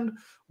weekend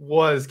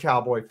was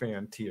Cowboy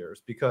fan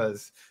tears,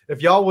 because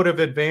if y'all would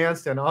have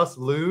advanced and us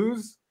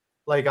lose,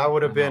 like, I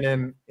would have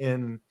been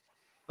in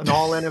an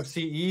all NFC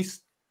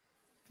East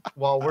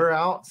while we're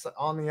out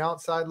on the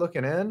outside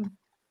looking in.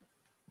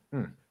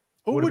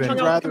 Who would you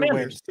rather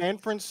win, San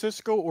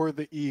Francisco or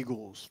the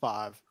Eagles?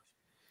 5.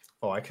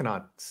 Oh, I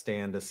cannot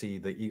stand to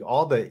see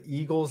all the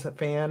Eagles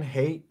fan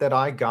hate that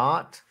I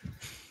got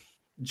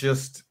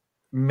just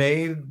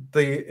made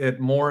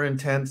it more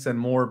intense and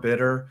more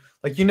bitter.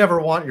 Like, you never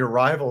want your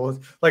rivals.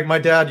 Like my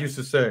dad used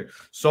to say,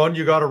 son,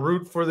 you got to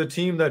root for the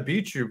team that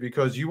beat you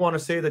because you want to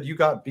say that you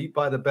got beat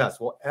by the best.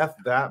 Well, F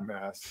that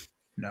mess.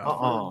 No.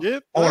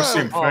 I want to see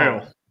him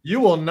fail. You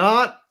will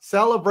not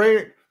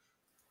celebrate,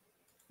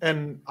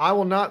 and I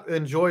will not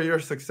enjoy your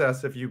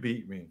success if you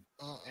beat me.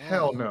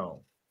 Hell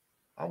no.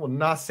 I will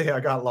not say I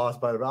got lost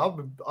by the best.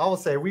 I will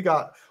say we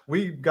got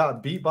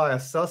beat by a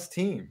sus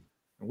team,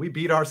 and we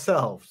beat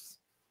ourselves.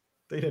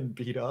 They didn't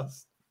beat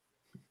us.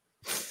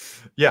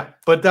 Yeah,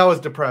 but that was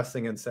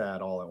depressing and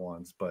sad all at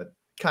once, but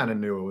kind of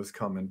knew it was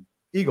coming.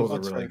 Eagles are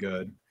really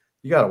good.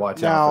 You got to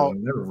watch out for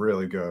them. They're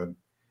really good.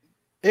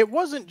 It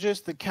wasn't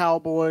just the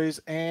Cowboys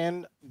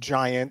and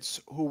Giants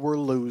who were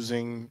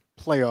losing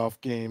playoff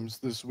games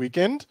this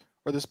weekend,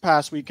 or this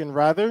past weekend,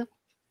 rather.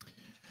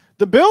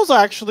 The Bills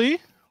actually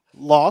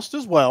lost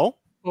as well.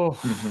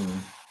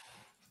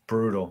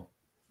 Brutal.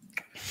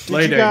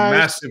 Laid a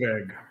massive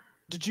egg.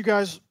 Did you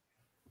guys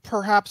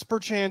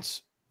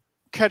perchance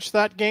catch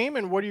that game,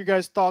 and what are you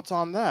guys' thoughts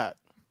on that?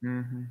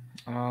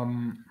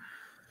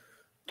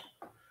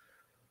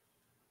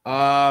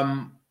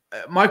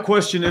 My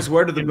question is,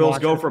 where do the Bills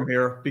go from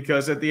here?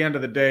 Because at the end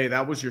of the day,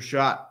 that was your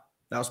shot.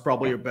 That was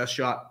probably your best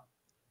shot.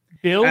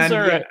 Bills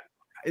are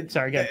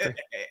sorry,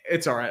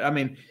 it's all right. I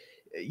mean,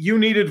 you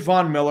needed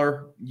Von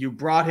Miller. You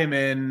brought him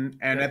in,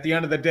 and at the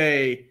end of the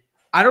day,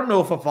 I don't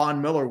know if a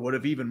Von Miller would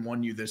have even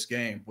won you this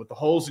game with the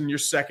holes in your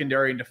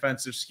secondary and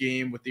defensive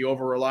scheme, with the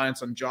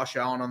over-reliance on Josh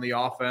Allen on the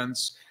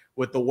offense,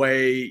 with the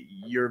way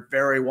you're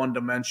very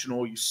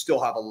one-dimensional. You still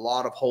have a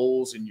lot of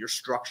holes in your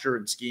structure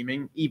and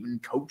scheming, even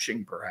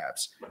coaching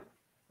perhaps.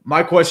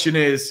 My question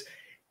is,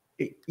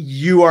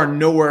 you are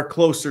nowhere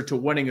closer to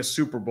winning a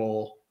Super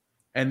Bowl,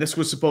 and this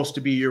was supposed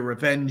to be your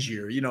revenge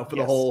year, for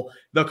the whole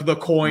the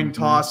coin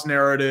toss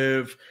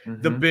narrative,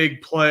 the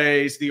big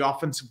plays, the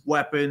offensive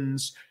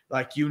weapons.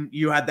 Like,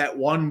 you had that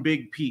one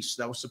big piece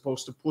that was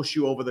supposed to push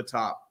you over the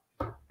top.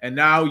 And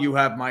now you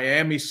have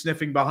Miami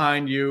sniffing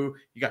behind you.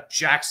 You got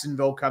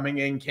Jacksonville coming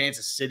in.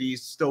 Kansas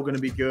City's still going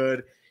to be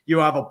good. You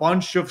have a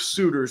bunch of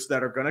suitors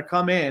that are going to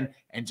come in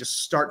and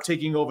just start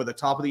taking over the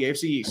top of the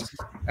AFC East.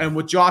 And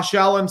with Josh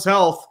Allen's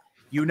health,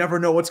 You never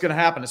know what's going to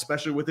happen,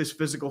 especially with his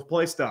physical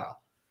play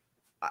style.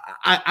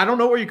 I don't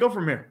know where you go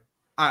from here.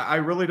 I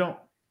really don't.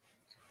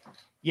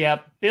 Yeah,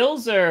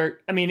 Bills are,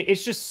 I mean,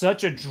 it's just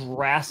such a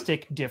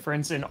drastic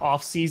difference in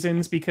off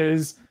seasons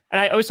because, and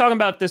I was talking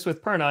about this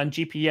with Perna on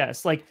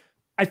GPS, like,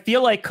 I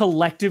feel like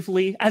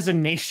collectively as a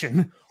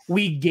nation,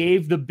 we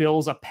gave the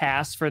Bills a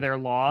pass for their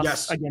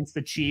loss against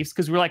the Chiefs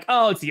because we're like,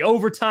 oh, it's the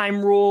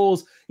overtime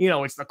rules, you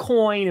know, it's the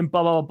coin and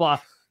blah, blah, blah,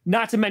 blah.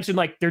 Not to mention,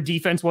 like, their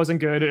defense wasn't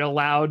good. It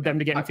allowed them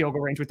to get in field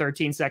goal range with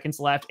 13 seconds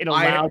left. It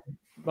allowed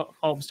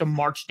Mahomes to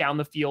march down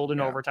the field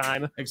in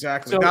overtime.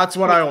 Exactly. So, that's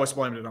what I always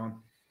blamed it on.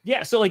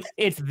 Yeah, so, like,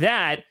 it's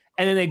that,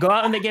 and then they go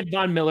out and they get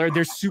Von Miller.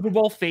 They're Super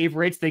Bowl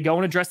favorites. They go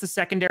and address the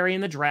secondary in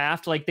the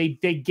draft. Like, they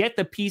get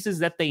the pieces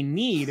that they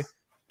need,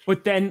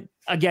 but then,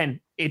 again,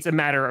 it's a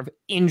matter of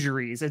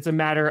injuries. It's a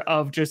matter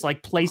of just,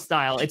 like, play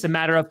style. It's a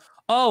matter of,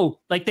 oh,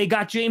 like, they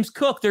got James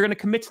Cook. They're going to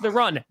commit to the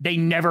run. They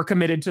never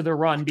committed to the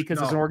run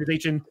because as an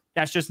organization,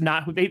 that's just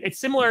not who they – it's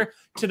similar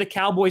to the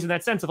Cowboys in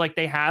that sense of, like,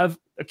 they have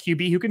a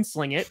QB who can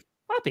sling it,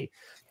 Poppy.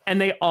 And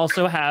they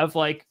also have,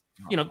 like,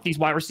 you know, these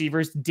wide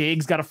receivers.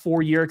 Diggs got a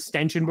 4-year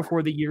extension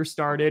before the year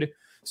started.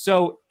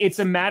 So it's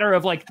a matter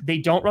of, like, they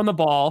don't run the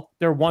ball.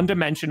 They're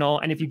one-dimensional.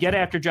 And if you get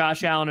after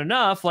Josh Allen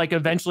enough, like,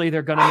 eventually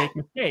they're going to make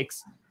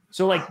mistakes.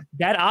 So, like,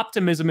 that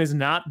optimism is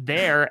not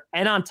there.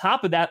 And on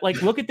top of that,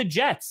 like, look at the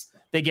Jets.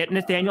 They get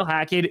Nathaniel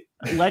Hackett.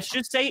 Let's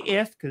just say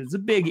if it's a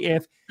big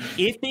if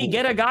they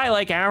get a guy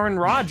like Aaron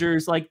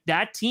Rodgers, like,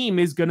 that team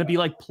is going to be,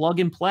 like, plug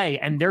and play,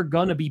 and they're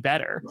going to be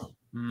better.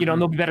 You know,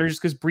 and they'll be better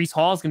just because Breece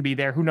Hall is going to be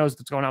there. Who knows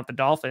what's going on with the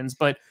Dolphins?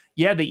 But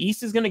yeah, the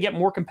East is going to get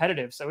more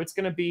competitive, so it's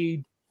going to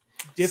be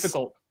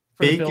difficult.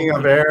 Speaking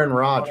of Aaron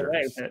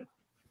Rodgers,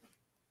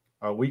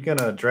 are we going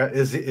to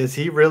address? Is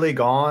he really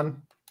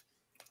gone?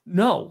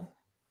 No.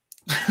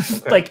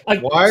 Okay.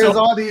 Why is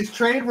all these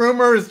trade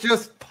rumors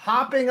just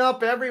popping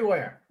up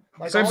everywhere?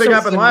 Like, same thing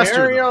happened last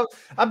year.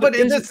 But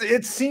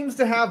it seems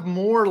to have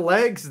more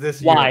legs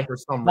this year for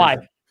some reason. Why?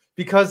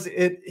 Because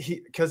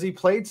he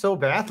played so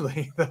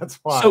badly. That's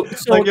why. So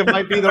like, it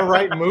might be the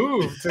right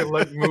move to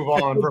move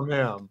on from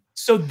him.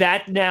 So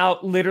that now,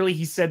 literally,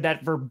 he said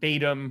that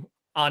verbatim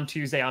on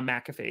Tuesday on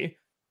McAfee.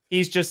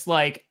 He's just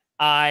like,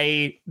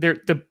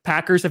 the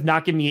Packers have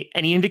not given me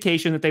any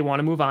indication that they want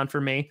to move on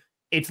from me.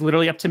 It's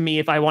literally up to me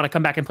if I want to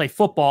come back and play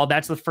football.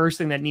 That's the first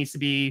thing that needs to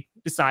be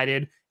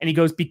decided. And he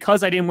goes,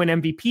 because I didn't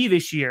win MVP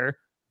this year,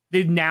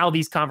 now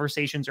these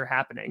conversations are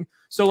happening.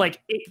 So,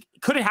 like,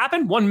 could it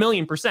happen?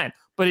 1,000,000%.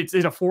 But is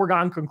it a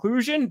foregone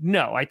conclusion?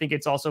 No, I think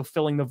it's also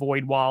filling the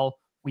void while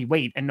we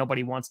wait, and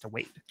nobody wants to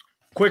wait.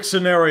 Quick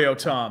scenario,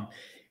 Tom.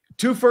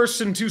 2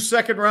 first and 2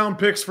 second round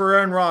picks for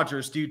Aaron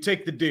Rodgers. Do you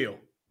take the deal?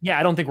 Yeah,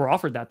 I don't think we're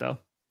offered that, though.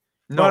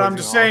 No, but I'm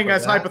just saying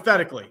as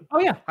hypothetically. Oh,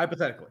 yeah.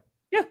 Hypothetically.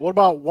 Yeah. What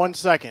about 1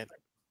 second?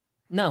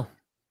 No.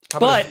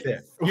 But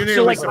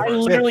so, like, I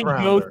literally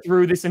go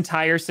through this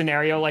entire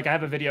scenario. Like, I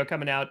have a video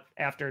coming out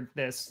after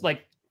this.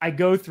 Like, I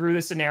go through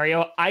the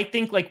scenario. I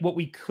think, like, what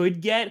we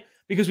could get,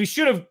 because we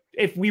should have,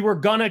 if we were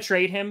gonna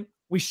trade him,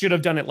 we should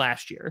have done it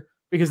last year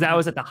because that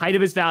was at the height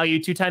of his value,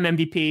 2-time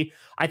MVP.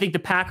 I think the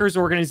Packers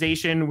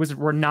organization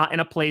were not in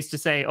a place to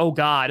say, oh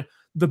God,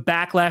 the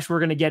backlash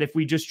we're gonna get if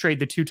we just trade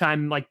the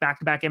 2-time, like,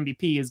 back-to-back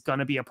MVP is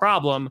gonna be a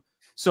problem.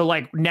 So,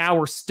 like, now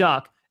we're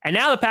stuck. And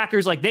now the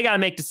Packers, like, they got to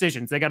make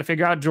decisions. They got to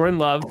figure out Jordan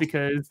Love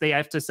because they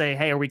have to say,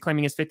 hey, are we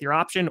claiming his 5th-year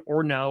option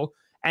or no?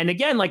 And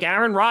again, like,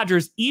 Aaron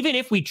Rodgers, even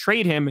if we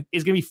trade him,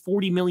 is going to be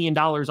 $40 million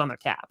on their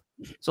cap.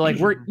 So, like,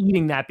 we're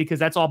eating that because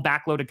that's all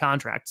backloaded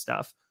contract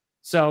stuff.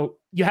 So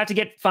you have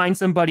to find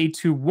somebody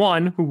who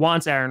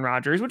wants Aaron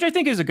Rodgers, which I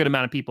think is a good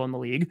amount of people in the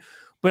league.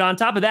 But on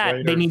top of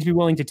that, they need to be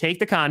willing to take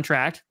the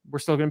contract. We're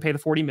still going to pay the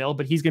 $40 million,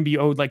 but he's going to be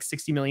owed like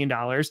 $60 million.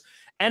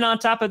 And on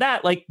top of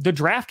that, like, the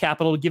draft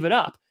capital to give it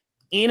up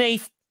in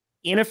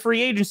a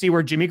free agency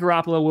where Jimmy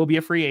Garoppolo will be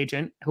a free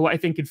agent, who I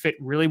think could fit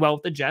really well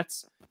with the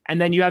Jets. And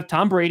then you have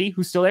Tom Brady,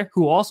 who's still there,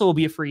 who also will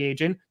be a free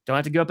agent. Don't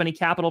have to give up any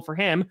capital for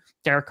him.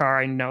 Derek Carr,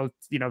 I know,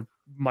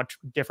 much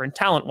different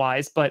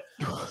talent-wise, but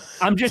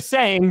I'm just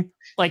saying,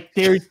 like,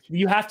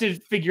 you have to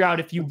figure out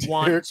if you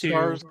want Derek to.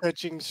 Carr's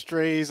catching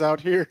strays out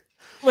here.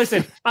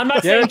 Listen, I'm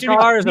not saying Derek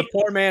Carr is a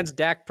poor man's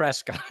Dak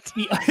Prescott.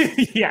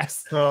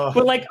 Yes,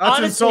 but, like, that's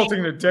honestly,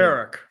 insulting to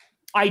Derek.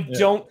 I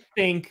don't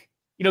think.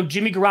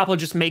 Jimmy Garoppolo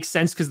just makes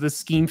sense because the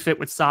scheme fit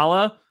with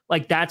Saleh.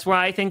 Like, that's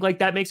why I think, like,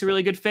 that makes a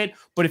really good fit.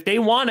 But if they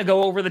want to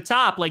go over the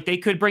top, like, they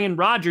could bring in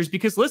Rodgers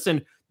because,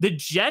 listen, the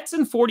Jets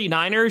and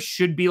 49ers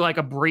should be like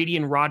a Brady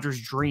and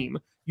Rodgers dream.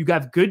 You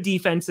have good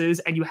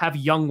defenses and you have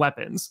young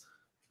weapons.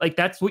 Like,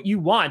 that's what you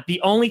want. The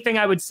only thing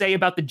I would say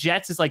about the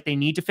Jets is, like, they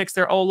need to fix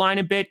their O-line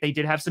a bit. They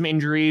did have some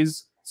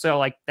injuries, so,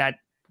 like, that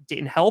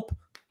didn't help.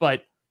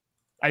 But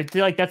I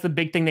feel like that's the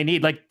big thing they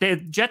need. Like, the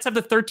Jets have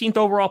the 13th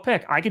overall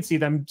pick. I could see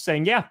them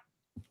saying, yeah,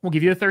 we'll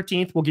give you the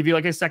 13th. We'll give you,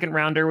 like, a second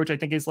rounder, which I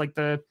think is like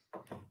the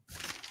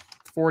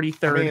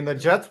 43rd. I mean, the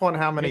Jets won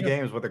how many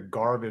games with a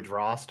garbage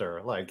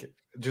roster? Like,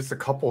 just a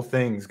couple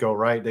things go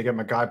right. They get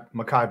Mekhi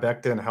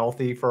Becton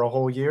healthy for a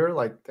whole year.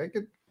 Like, they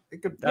could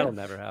That'll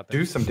never happen.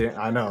 Do some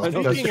I know.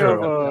 Speaking That's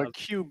true. of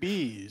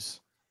QBs,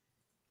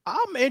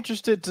 I'm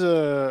interested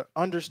to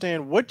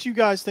understand what you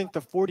guys think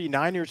the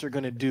 49ers are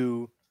going to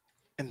do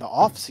in the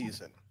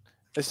offseason,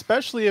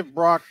 especially if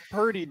Brock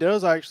Purdy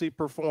does actually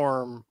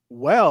perform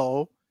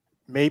well,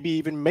 maybe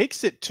even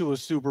makes it to a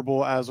Super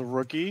Bowl as a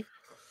rookie.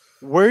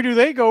 Where do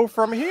they go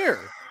from here?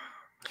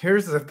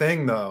 Here's the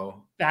thing,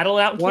 though. Battle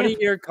out.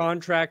 20-year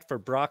contract for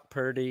Brock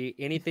Purdy.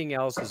 Anything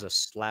else is a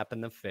slap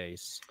in the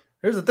face.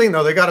 Here's the thing,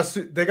 though. They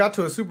got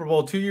to a Super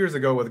Bowl 2 years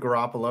ago with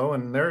Garoppolo,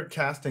 and they're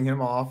casting him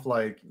off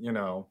like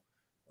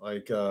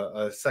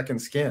a second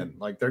skin.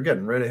 Like they're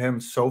getting rid of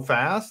him so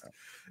fast.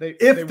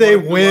 If they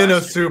win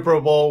a Super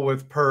Bowl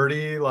with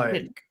Purdy,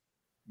 like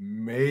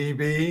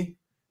maybe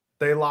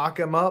they lock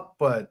him up,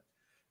 but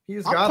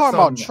I'm talking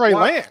about Trey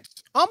Lance.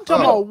 I'm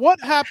talking about what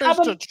happens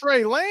to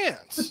Trey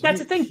Lance. But that's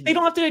the thing. They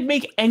don't have to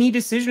make any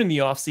decision in the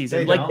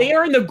offseason. They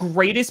are in the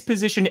greatest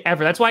position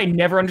ever. That's why I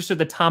never understood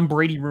the Tom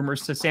Brady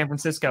rumors to San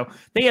Francisco.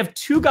 They have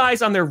 2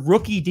 guys on their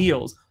rookie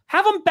deals.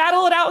 Have them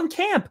battle it out in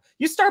camp.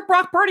 You start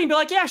Brock Purdy and be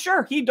like, yeah,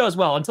 sure, he does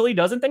well. Until he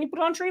doesn't, then you put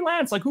on Trey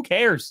Lance. Like, who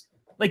cares?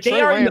 Like,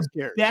 they are in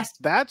the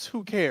best. That's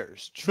who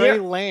cares. Trey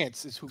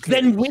Lance is who cares.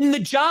 Then win the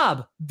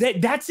job.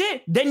 That's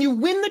it. Then you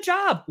win the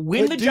job.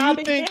 Win the job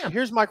in camp.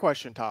 Here's my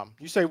question, Tom.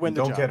 You say win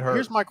the job. Don't get hurt.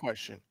 Here's my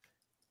question.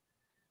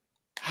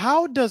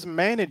 How does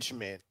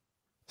management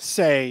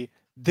say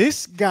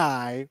this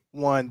guy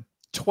won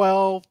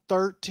 12,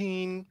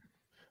 13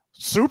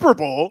 Super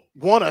Bowl,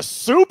 won a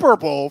Super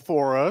Bowl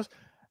for us?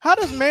 How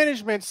does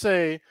management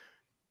say,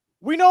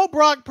 we know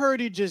Brock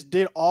Purdy just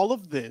did all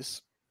of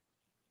this,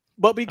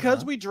 but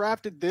because we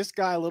drafted this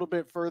guy a little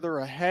bit further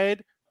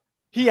ahead,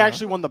 he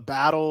actually won the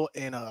battle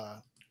in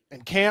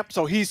camp,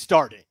 so he's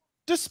starting,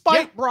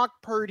 despite Brock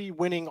Purdy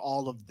winning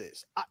all of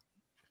this.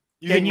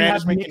 Then you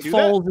have Nick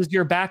Foles as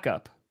your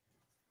backup.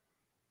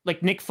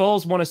 Like Nick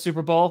Foles won a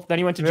Super Bowl, then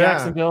he went to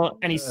Jacksonville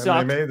and he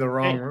sucked. They made the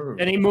wrong move.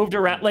 And he moved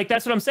around. Like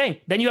that's what I'm saying.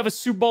 Then you have a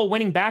Super Bowl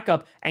winning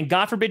backup, and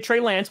God forbid Trey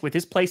Lance with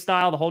his play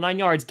style, the whole 9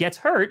 yards, gets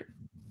hurt.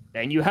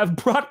 Then you have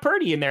Brock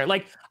Purdy in there.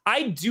 Like,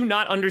 I do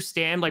not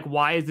understand, like,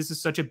 why this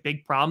is such a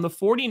big problem. The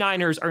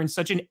 49ers are in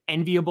such an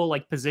enviable,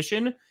 like,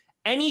 position.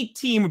 Any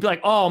team would be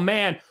like, oh,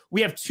 man, we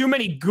have too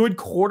many good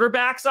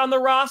quarterbacks on the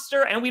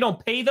roster, and we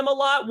don't pay them a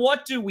lot.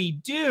 What do we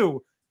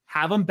do?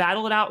 Have them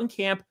battle it out in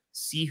camp,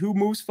 see who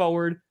moves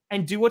forward,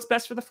 and do what's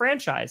best for the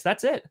franchise.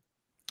 That's it.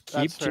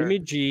 Keep Jimmy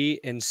G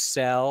and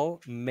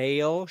sell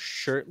male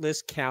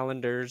shirtless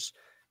calendars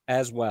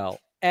as well.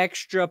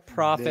 Extra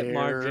profit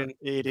margin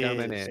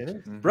coming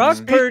in. Brock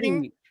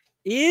Purdy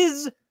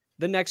is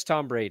the next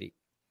Tom Brady.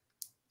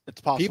 It's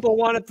possible. People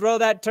want to throw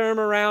that term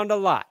around a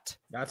lot.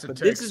 That's but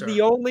this is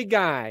the only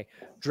guy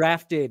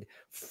drafted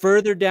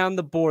further down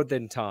the board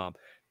than Tom.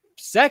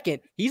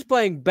 Second, he's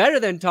playing better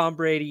than Tom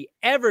Brady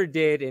ever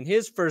did in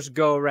his first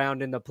go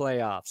around in the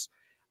playoffs.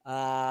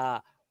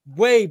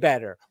 Way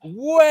better.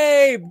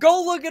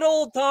 Go look at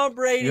old Tom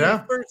Brady in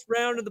the first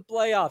round of the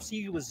playoffs.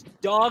 He was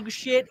dog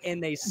shit,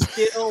 and they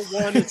still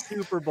won a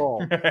Super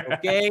Bowl.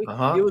 Okay,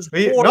 it was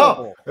horrible.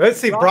 No, let's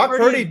see. Brock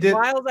Purdy did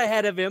miles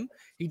ahead of him.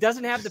 He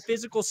doesn't have the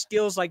physical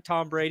skills like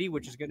Tom Brady,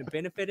 which is going to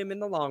benefit him in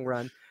the long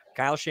run.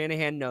 Kyle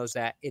Shanahan knows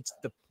that. It's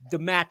the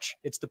match.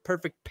 It's the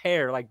perfect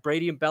pair, like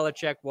Brady and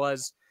Belichick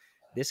was.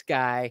 This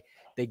guy,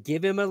 they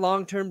give him a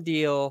long-term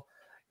deal.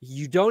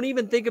 You don't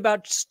even think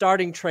about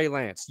starting Trey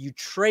Lance. You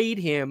trade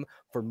him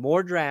for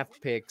more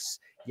draft picks.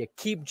 You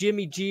keep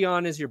Jimmy G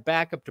on as your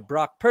backup to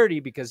Brock Purdy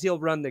because he'll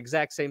run the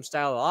exact same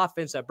style of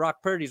offense that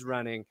Brock Purdy's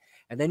running.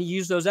 And then you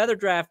use those other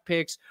draft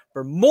picks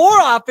for more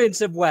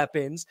offensive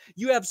weapons.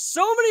 You have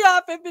so many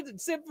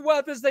offensive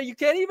weapons that you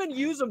can't even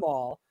use them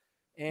all.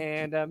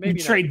 And maybe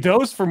you trade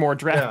those for more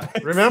draft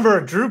picks. Remember,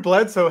 Drew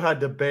Bledsoe had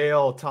to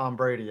bail Tom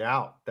Brady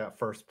out that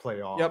first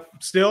playoff. Yep,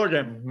 Steeler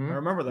game. I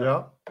remember that.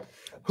 Yep.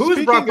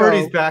 Who's Brock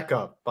Purdy's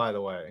backup, by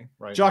the way?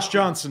 Josh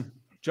Johnson.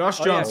 Josh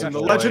Johnson, the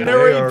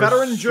legendary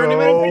veteran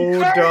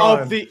journeyman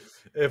of the.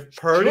 If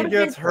Purdy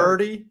gets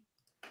hurty,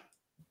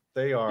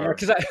 they are. Yeah,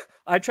 because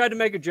I tried to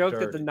make a joke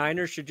that the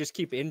Niners should just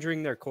keep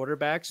injuring their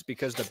quarterbacks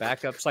because the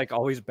backup's like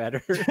always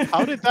better.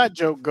 How did that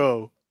joke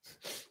go?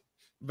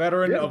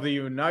 Veteran of the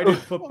United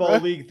Football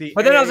League,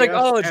 but then I was like,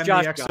 oh, it's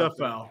Josh XFL.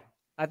 Johnson.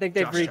 I think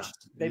they've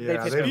reached.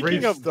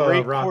 Speaking of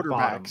great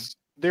quarterbacks,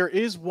 there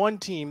is one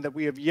team that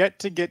we have yet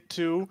to get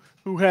to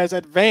who has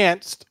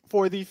advanced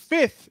for the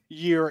 5th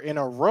year in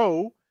a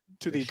row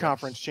to the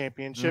conference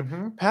championship.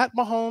 Pat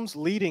Mahomes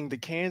leading the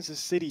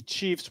Kansas City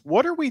Chiefs.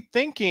 What are we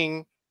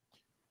thinking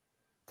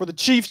for the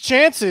Chiefs'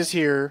 chances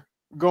here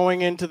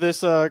going into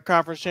this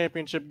conference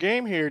championship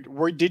game here?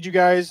 Did you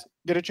guys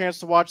get a chance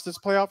to watch this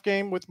playoff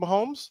game with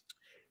Mahomes?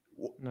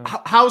 No.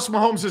 How's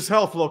Mahomes'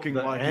 health looking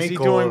like? Is he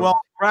doing well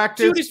in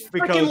practice? Dude is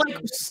freaking like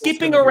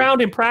skipping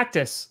around in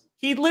practice.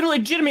 He literally,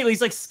 legitimately,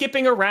 he's like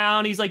skipping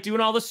around. He's like doing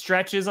all the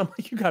stretches. I'm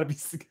like, you gotta be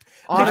sick.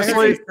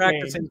 Honestly,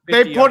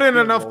 they put in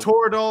enough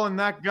Toradol in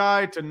that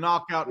guy to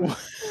knock out,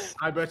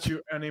 I bet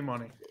you, any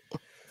money.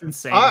 It's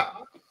insane.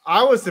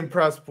 I was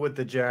impressed with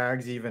the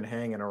Jags even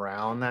hanging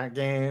around that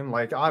game.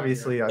 Like,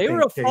 obviously, they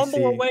were a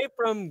fumble away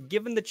from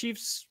giving the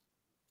Chiefs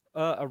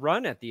a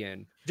run at the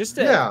end.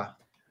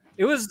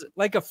 It was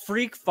like a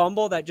freak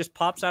fumble that just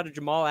pops out of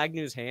Jamal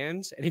Agnew's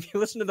hands. And if you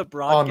listen to the On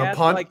broadcast, the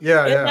punt, like,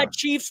 yeah. that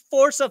Chiefs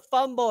force a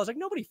fumble. I was like,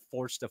 nobody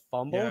forced a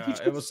fumble. Yeah,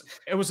 it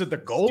was at the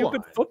goal line.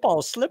 Stupid football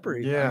is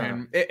slippery. Yeah. I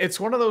mean, it's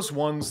one of those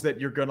ones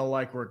that you're gonna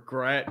like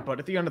regret, but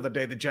at the end of the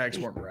day, the Jags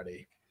weren't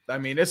ready. I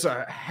mean, it's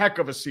a heck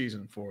of a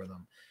season for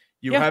them.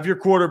 You have your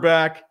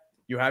quarterback,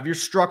 you have your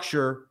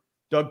structure.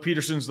 Doug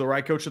Peterson's the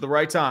right coach at the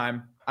right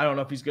time. I don't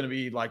know if he's going to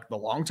be like the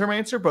long-term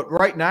answer, but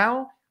right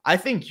now, I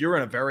think you're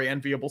in a very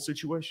enviable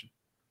situation.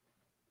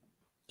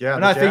 Yeah,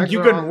 and I think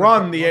you can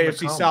run the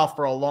AFC South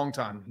for a long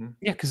time. Mm-hmm.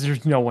 Yeah, because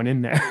there's no one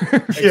in there.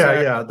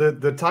 Yeah.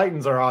 The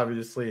Titans are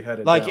obviously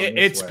headed like down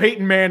it's way.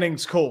 Peyton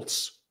Manning's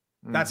Colts.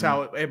 That's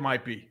how it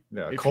might be.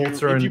 Yeah,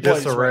 Colts are in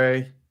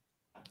disarray.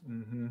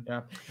 Mm-hmm.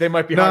 Yeah, they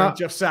might be hiring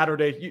Jeff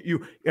Saturday.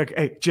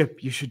 Hey,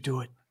 Chip, you should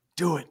do it.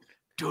 Do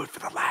it for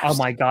the last. Oh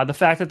my God, the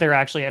fact that they're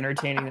actually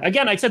entertaining.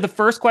 Again, I said the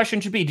first question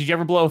should be, did you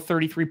ever blow a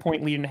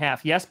 33-point lead in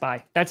half? Yes,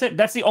 bye. That's it.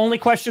 That's the only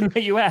question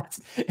that you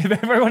asked. If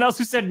everyone else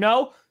who said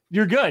no,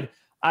 you're good.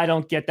 I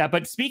don't get that.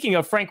 But speaking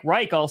of, Frank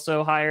Reich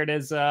also hired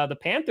as the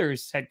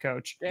Panthers head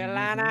coach.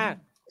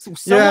 Carolina. So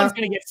someone's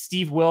gonna get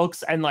Steve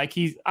Wilks, and like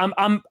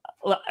I'm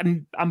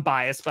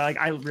biased, but like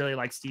I really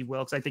like Steve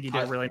Wilks. I think he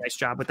did a really nice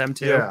job with them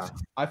too. Yeah,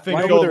 I think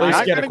they'll at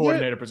least get a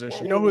coordinator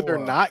position. You know who they're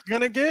not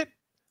gonna get?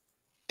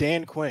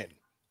 Dan Quinn.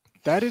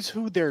 That is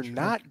who they're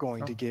not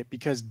going to get,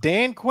 because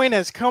Dan Quinn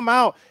has come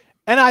out,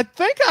 and I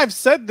think I've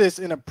said this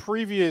in a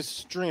previous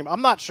stream.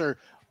 I'm not sure,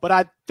 but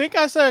I think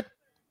I said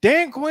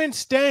Dan Quinn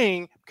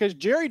staying because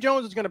Jerry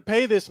Jones is going to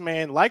pay this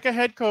man like a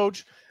head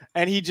coach,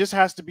 and he just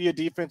has to be a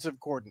defensive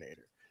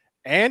coordinator.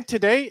 And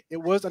today it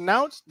was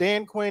announced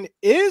Dan Quinn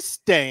is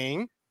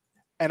staying,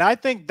 and I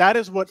think that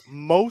is what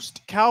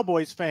most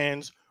Cowboys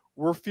fans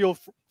were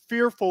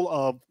fearful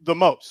of the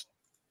most.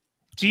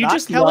 Do you not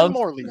just Kellen love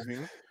Moore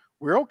leaving?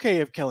 We're okay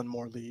if Kellen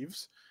Moore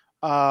leaves.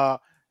 Not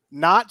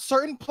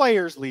certain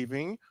players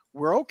leaving.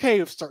 We're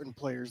okay if certain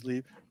players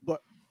leave.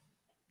 But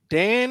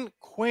Dan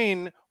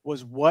Quinn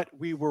was what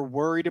we were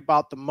worried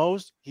about the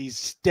most. He's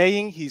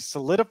staying. He's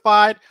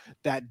solidified.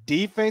 That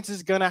defense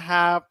is going to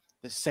have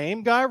the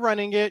same guy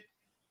running it.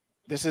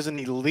 This is an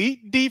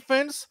elite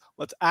defense.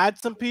 Let's add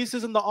some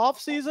pieces in the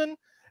offseason.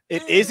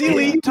 It is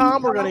elite,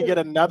 Tom. We're going to get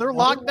another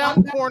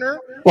lockdown corner.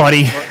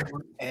 buddy?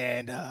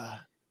 And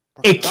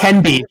It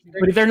can be,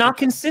 but if they're not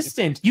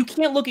consistent, you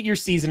can't look at your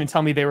season and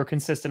tell me they were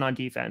consistent on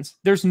defense.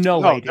 There's no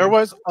way. Dude. There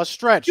was a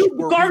stretch.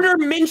 Gardner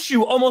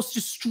Minshew almost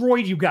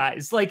destroyed you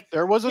guys. Like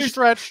there was a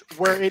stretch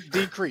where it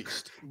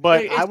decreased,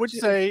 but I would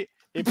say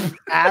if you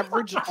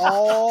average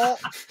all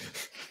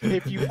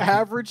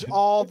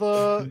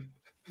the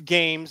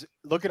games,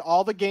 look at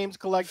all the games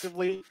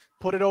collectively,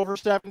 put it over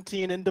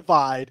 17 and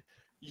divide,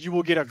 you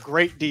will get a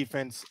great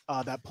defense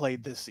that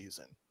played this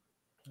season.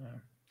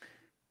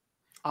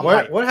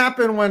 What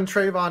happened when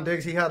Trayvon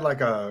Diggs, he had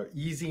like a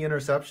easy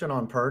interception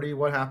on Purdy?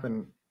 What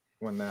happened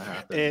when that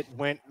happened? It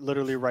went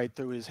literally right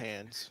through his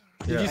hands.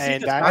 Yeah.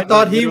 And I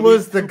thought he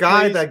was the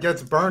guy that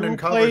gets burned in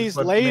coverage,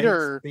 but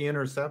later, makes the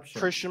interception.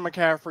 Christian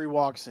McCaffrey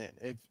walks in.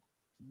 If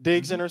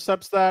Diggs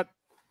intercepts that,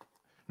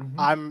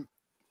 I'm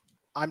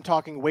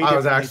talking way. I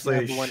was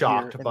actually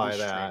shocked by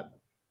that.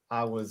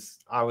 I was.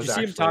 Did you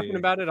see him talking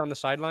about it on the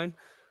sideline?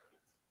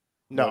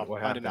 No,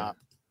 I did not.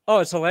 Oh,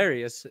 it's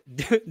hilarious.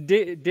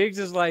 Diggs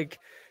is like,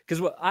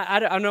 because I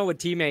don't know what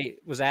teammate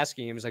was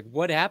asking him. He's like,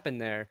 what happened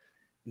there?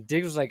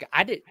 Diggs was like,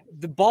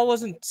 the ball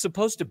wasn't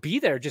supposed to be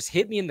there. It just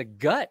hit me in the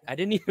gut. I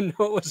didn't even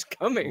know it was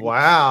coming.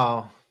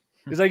 Wow.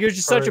 He's like, it was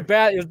just it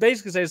was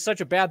basically saying it's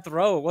such a bad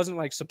throw. It wasn't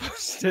like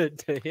supposed to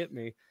hit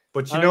me.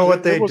 But you know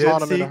what they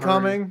did see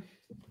coming?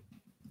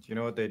 Do you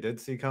know what they did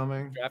see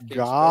coming?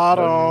 Got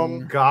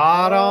him.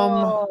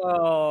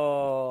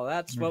 Oh,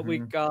 that's what we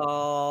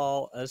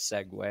call a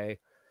segue.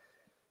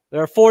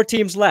 There are 4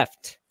 teams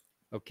left,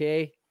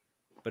 okay?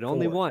 But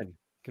only one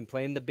can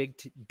play in the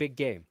big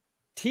game.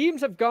 Teams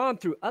have gone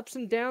through ups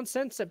and downs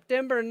since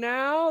September, and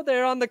now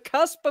they're on the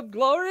cusp of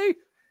glory.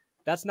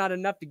 That's not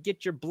enough to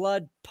get your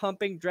blood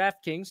pumping.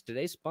 DraftKings,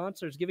 today's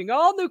sponsor, is giving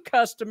all new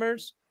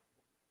customers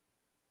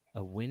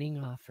a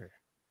winning offer.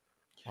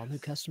 All new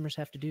customers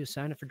have to do is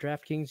sign up for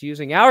DraftKings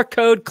using our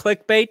code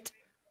CLICKBAIT,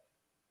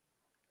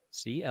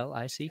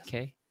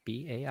 CLICKBAIT.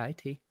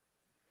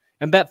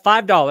 And bet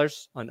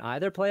 $5 on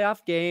either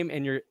playoff game,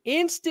 and you're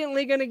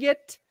instantly going to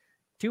get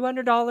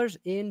 $200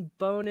 in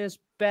bonus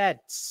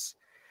bets.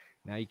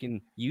 Now, you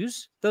can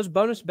use those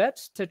bonus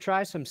bets to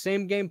try some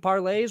same-game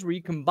parlays where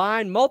you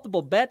combine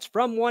multiple bets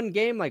from one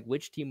game, like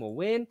which team will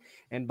win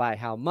and by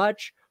how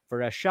much,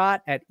 for a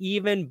shot at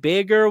even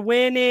bigger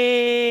winnings.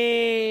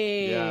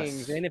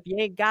 Yes. And if you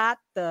ain't got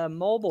the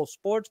mobile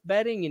sports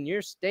betting in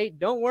your state,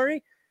 don't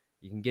worry.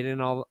 You can get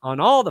in on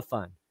all the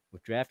fun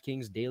with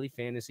DraftKings Daily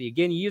Fantasy.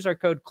 Again, you use our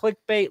code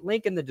CLICKBAIT,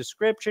 link in the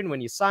description. When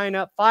you sign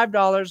up,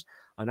 $5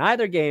 on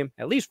either game,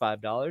 at least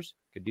 $5.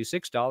 Could do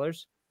 $6,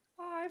 $7,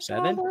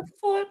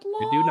 could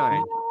do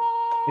 $9.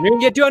 And you're going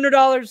to get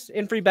 $200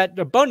 in free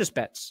bonus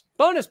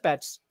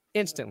bets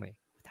instantly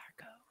with our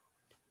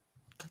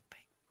code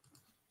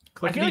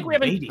I feel like we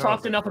haven't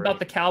talked enough about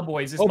the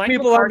Cowboys. Is Mike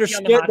people McCarthy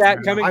on the understood hot that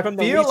seat? coming I from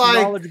the feel least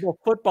like- knowledgeable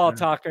football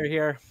talker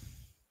here.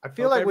 I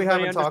feel like we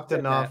haven't talked understood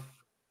enough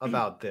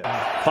about this.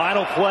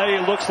 Final play,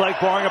 it looks like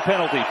barring a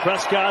penalty.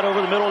 Prescott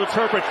over the middle of the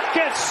turret.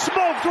 Gets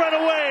smoked right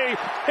away.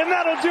 And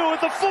that'll do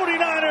it, the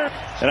 49er.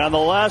 And on the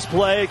last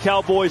play,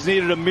 Cowboys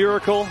needed a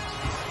miracle.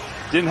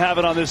 Didn't have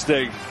it on this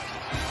thing.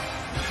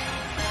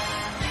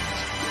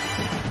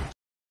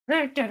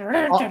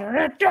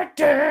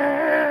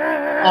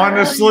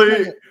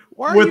 Honestly,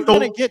 Why are with you the-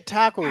 going to get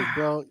tackled,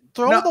 bro?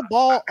 Throw the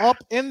ball up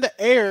in the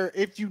air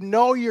if you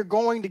know you're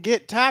going to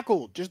get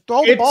tackled. Just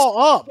throw the It's- ball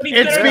up. But he's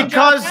it's better than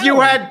because Josh you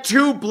Allen. had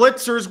 2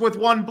 blitzers with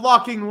 1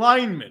 blocking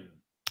lineman.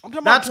 I'm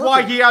talking about That's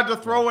why Turpin. he had to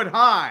throw it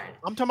high.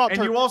 I'm talking about And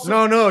you Turpin.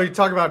 also No, you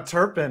talk about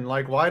Turpin.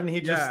 Like, why didn't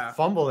he just Yeah.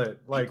 fumble it?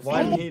 Like,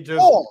 why Fumble didn't he the just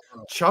ball,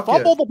 bro. chuck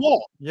Fumble it? the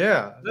ball.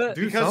 Yeah, do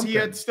because something. he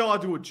had still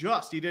had to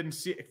adjust. He didn't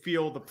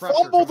feel the pressure.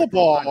 Fumble the coming from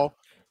behind. ball.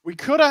 We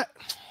could have.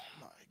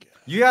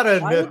 You got to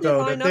Why admit would they though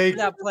line that up they, for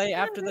that play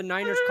after the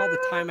Niners called the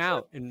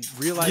timeout and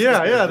realized?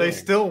 yeah, they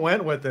still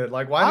went with it.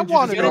 Like, why I didn't you just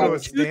wanna go to know a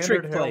two trick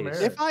standard Hail plays.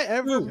 Mary? If I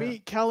ever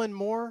meet Kellen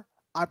Moore,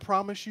 I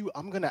promise you,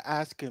 I'm gonna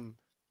ask him,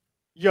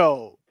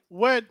 "Yo,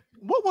 what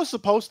was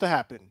supposed to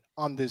happen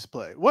on this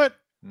play? What?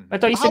 I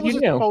thought you How said was you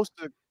it knew. supposed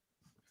to?"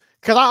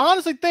 Because I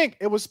honestly think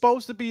it was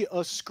supposed to be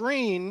a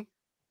screen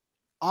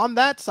on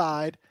that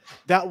side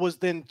that was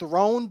then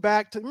thrown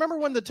back to. Remember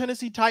when the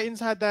Tennessee Titans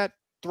had that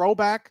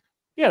throwback?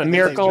 Yeah, the And they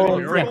say, miracle.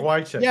 "Jimmy, yeah. Frank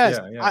Wycheck. Yes,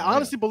 yeah, I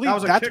honestly believe That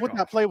was a that's what kickoff.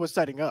 that play was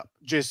setting up.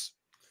 Just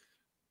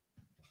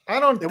I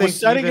don't It think was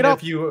setting even it if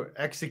up. you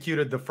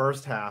executed the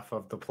first half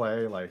of the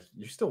play, like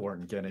you still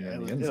weren't getting Yeah, in it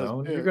the was- end it was-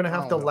 zone. it- You're gonna I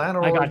have to don't know.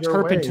 lateral My God, your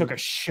Turpin way. took a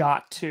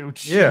shot too.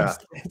 Yeah,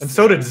 Jeez. and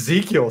so did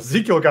Ezekiel.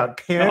 Ezekiel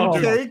got Oh my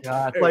pancaked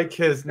God. like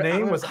his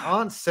name was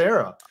Aunt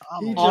Sarah.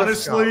 He just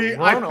Honestly,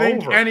 got I run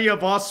think over. any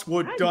of us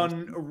would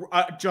done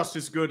just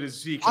as good as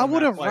Zeke. I on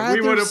would that have play. We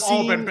rather would have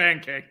all been seen-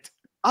 pancaked.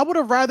 I would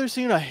have rather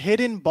seen a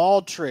hidden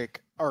ball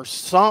trick or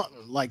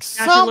something like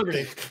Statue of something.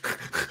 Liberty.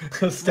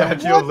 The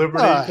Statue What of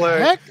Liberty the play.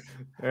 heck?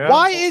 Yeah.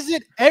 Why is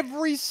it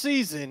every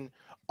season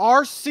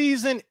our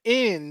season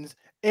ends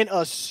in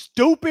a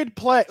stupid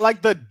play,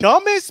 like the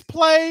dumbest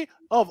play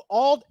of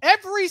all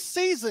every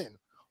season?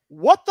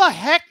 What the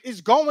heck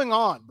is going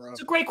on, bro?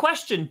 It's a great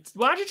question.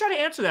 Why don't you try to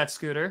answer that,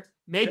 Scooter?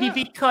 Maybe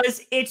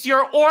because it's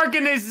your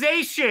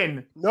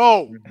organization.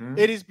 No, Mhm.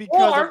 it is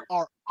because Or- of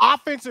our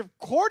offensive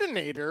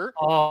coordinator.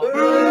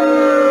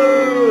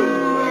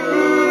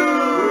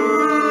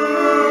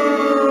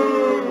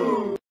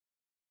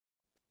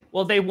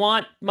 Well, they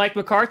want Mike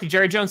McCarthy.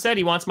 Jerry Jones said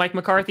he wants Mike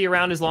McCarthy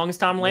around as long as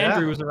Tom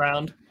Landry Yeah. was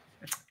around.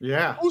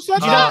 Yeah. Who said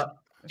Did you that?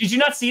 Did you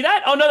not see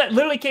that? Oh no, that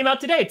literally came out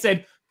today. It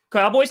said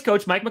Cowboys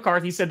coach Mike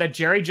McCarthy said that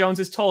Jerry Jones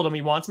has told him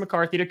he wants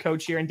McCarthy to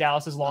coach here in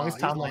Dallas as long No, as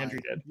Tom he's lying.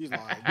 Landry did. He's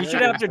lying. You Jerry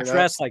should have to didn't say that.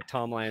 dress like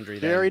Tom Landry.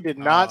 then. Jerry did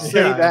not Oh.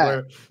 say Yeah,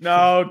 that.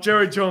 No,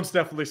 Jerry Jones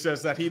definitely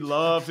says that he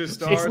loves his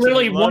stars. It's and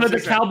literally he one loves of the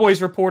his-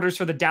 Cowboys reporters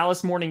for the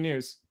Dallas Morning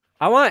News.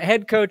 I want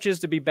head coaches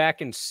to be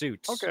back in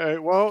suits. Okay,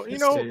 well, you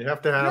know, you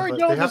have to have. Jerry They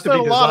Jones have has to said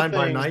be a lot of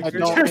designed by things Nike. that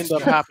don't end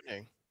up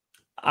happening.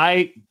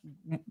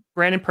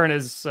 Brandon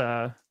Perna's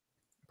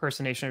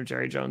impersonation of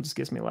Jerry Jones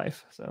gives me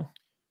life. So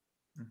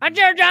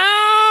Jerry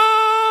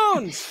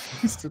Jones.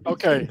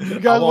 Okay, you I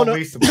guys want want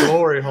me some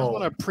glory hole.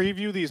 to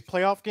preview these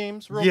playoff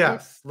games real quick?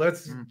 Yes,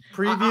 let's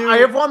preview. I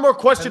have one more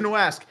question to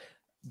ask.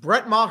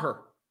 Brett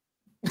Maher.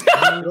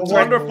 The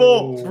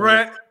wonderful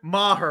Brett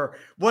Maher.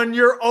 When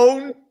your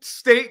own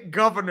state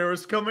governor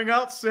is coming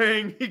out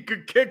saying he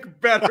could kick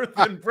better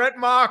than Brett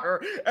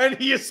Maher, and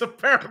he is a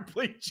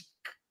paraplegic.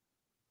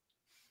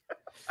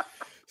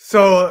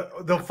 So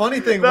the funny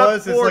thing That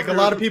was, is poor like a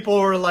lot of dude. people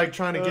were like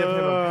trying to give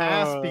him a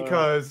pass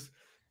because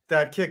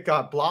that kick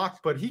got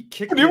blocked, but he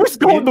kicked. But he was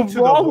going the into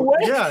wrong way.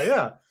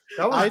 Yeah.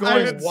 That was I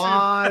going didn't see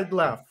wide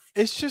left.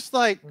 It's just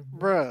like,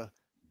 bruh,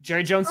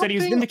 Jerry Jones said he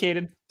was Something-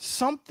 vindicated.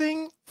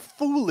 something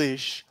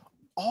foolish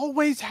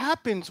always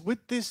happens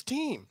with this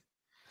team.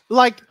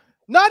 Like,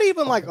 not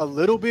even like a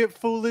little bit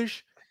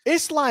foolish.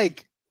 It's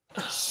like,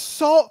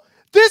 so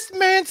this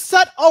man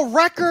set a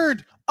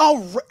record,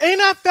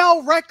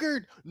 NFL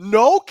record,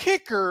 no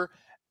kicker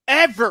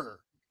ever.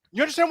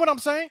 You understand what I'm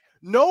saying?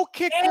 No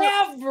kicker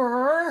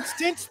Ever.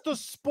 since the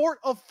sport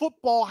of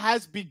football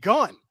has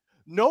begun.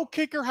 No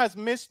kicker has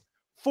missed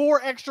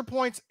 4 extra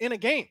points in a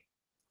game.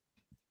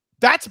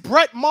 That's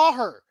Brett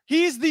Maher.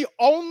 He's the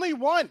only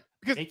one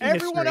because Making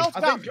everyone history. else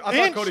got I thought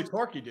benched Cody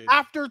Torkey did.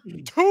 after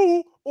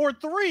 2 or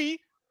 3.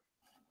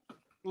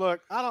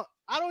 Look, I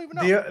don't even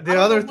know. The I don't know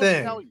other what to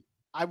thing- tell you.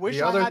 I wish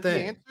the I other had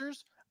thing- the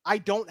answers. I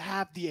don't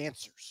have the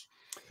answers.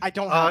 I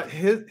don't have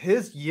them.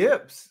 His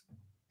yips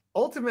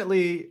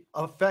ultimately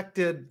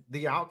affected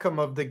the outcome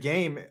of the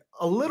game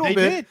a little They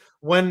bit did.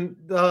 when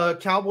the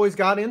Cowboys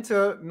got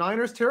into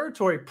Niners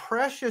territory.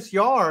 Precious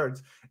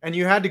yards, and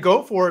you had to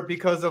go for it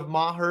because of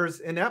Maher's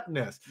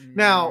ineptness.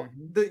 Now,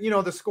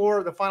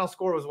 the final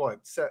score was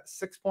what?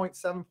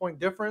 6.7 point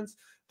difference.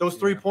 Those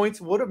 3 points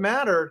would have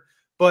mattered,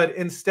 but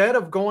instead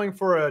of going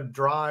for a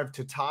drive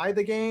to tie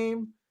the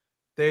game,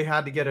 they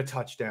had to get a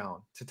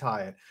touchdown to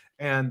tie it.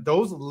 And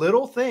those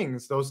little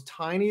things, those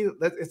tiny,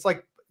 it's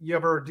like, you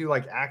ever do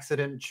like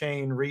accident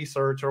chain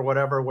research or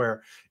whatever,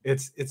 where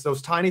it's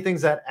those tiny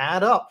things that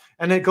add up.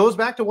 And it goes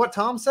back to what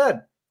Tom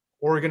said,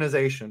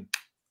 organizational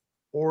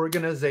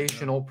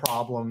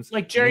problems.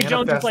 Like Jerry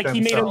Jones is like, he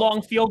made a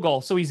long field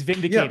goal, so he's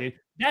vindicated. Yeah.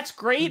 That's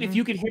great if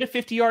you could hit a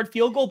 50-yard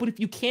field goal, but if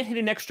you can't hit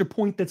an extra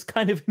point, that's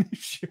kind of an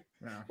issue.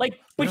 Yeah. Like,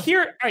 but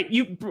here, all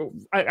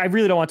right, I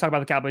really don't want to talk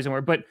about the Cowboys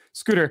anymore, but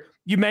Scooter,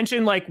 you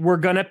mentioned like, we're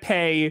going to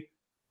pay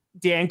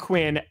Dan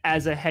Quinn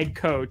as a head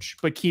coach,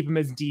 but keep him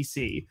as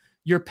DC.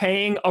 You're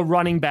paying a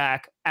running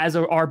back as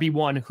a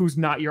RB1 who's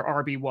not your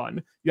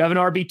RB1. You have an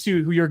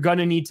RB2 who you're going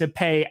to need to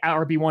pay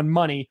RB1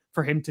 money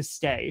for him to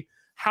stay.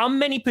 How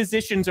many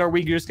positions are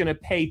we just going to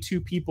pay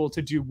two people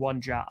to do one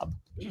job?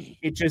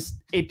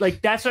 It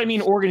like, that's what I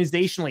mean.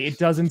 Organizationally, it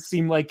doesn't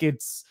seem like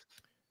it's.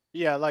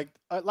 Yeah. Like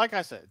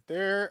I said,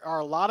 there are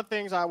a lot of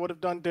things I would have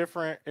done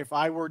different. If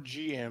I were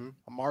GM,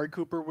 Amari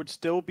Cooper would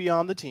still be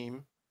on the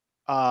team.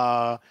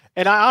 And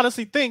I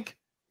honestly think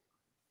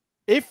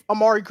if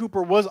Amari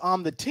Cooper was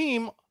on the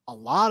team, a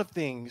lot of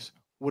things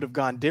would have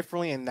gone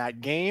differently in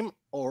that game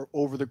or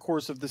over the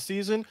course of the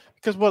season.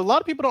 Because what a lot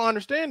of people don't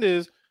understand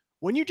is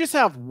when you just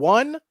have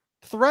one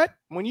threat,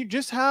 when you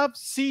just have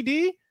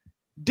CD,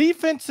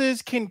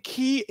 defenses can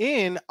key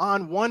in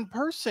on one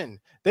person.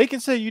 They can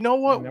say, you know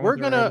what, we're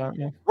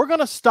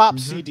gonna stop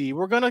CD.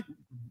 We're gonna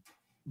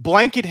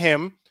blanket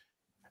him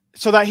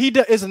so that he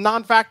is a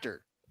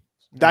non-factor.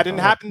 That didn't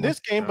happen this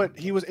game, but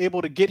he was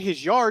able to get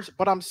his yards.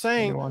 But I'm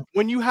saying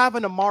when you have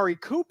an Amari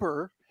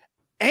Cooper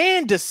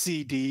and a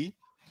CD,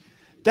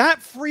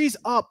 that frees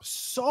up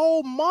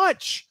so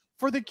much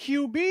for the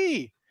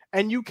QB.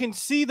 And you can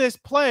see this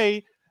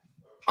play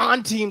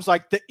on teams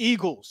like the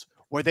Eagles,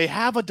 where they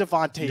have a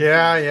Devontae.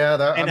 Yeah.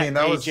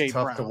 That was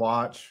tough to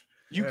watch.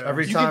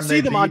 Every time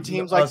they beat on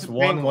teams like us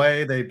one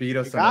way, they beat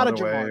us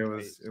another way.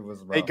 It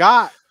was rough. They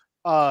got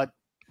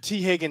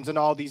T. Higgins and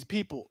all these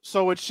people.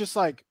 So it's just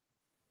like,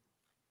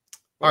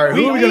 all right,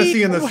 who are we going to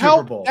see in the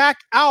Super Bowl? Dak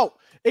out.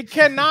 It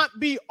cannot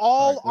be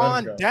all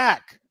on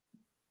Dak.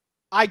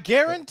 I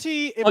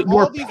guarantee if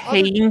all these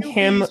paying other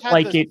him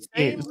like the it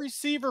same is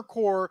receiver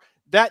core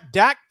that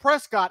Dak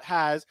Prescott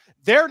has,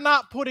 they're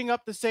not putting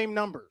up the same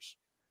numbers.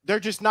 They're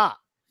just not.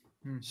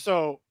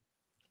 So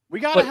we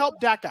got to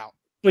help Dak out.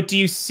 But do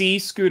you see,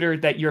 Scooter,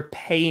 that you're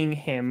paying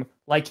him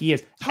like he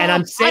is? And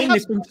I'm saying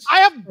I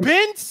have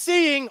been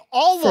seeing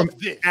all of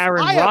this.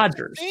 Aaron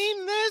Rodgers. I have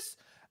seen this.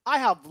 I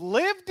have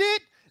lived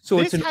it. So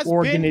this it's an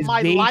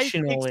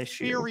organizational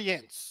issue.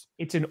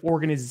 It's an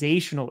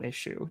organizational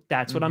issue.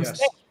 That's what I'm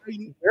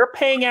saying. They're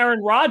paying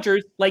Aaron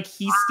Rodgers like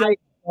he's still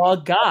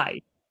a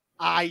guy.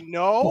 I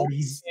know.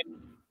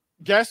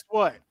 Guess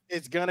what?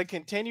 It's going to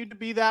continue to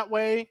be that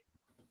way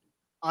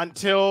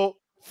until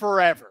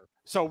forever.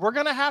 So we're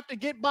going to have to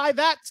get by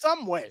that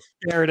some way.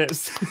 There it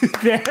is.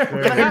 We're going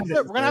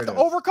to have to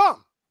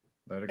overcome.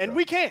 And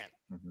we can.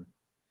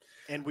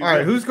 And we All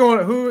right, who's going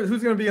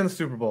to be in the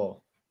Super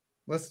Bowl?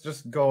 Let's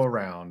just go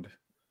around.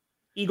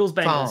 Eagles,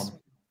 Bengals.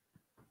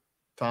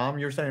 Tom,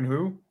 you're saying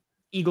who?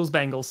 Eagles,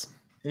 Bengals.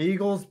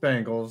 Eagles,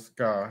 Bengals.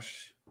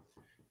 Gosh.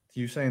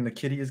 You saying the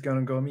kitty is going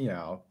to go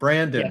meow.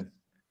 Brandon. Yes.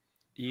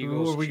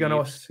 Eagles, who are we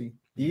going to see?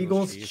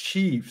 Eagles,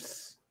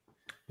 Chiefs.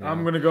 Yeah.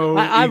 I'm going to go.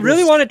 I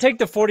really want to take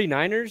the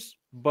 49ers,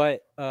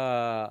 but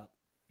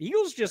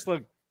Eagles just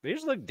look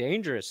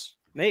dangerous.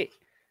 They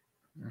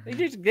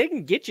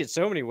can get you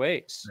so many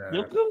ways.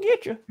 Yeah. They'll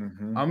get you.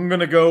 I'm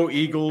going to go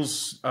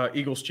Eagles,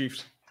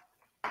 Chiefs.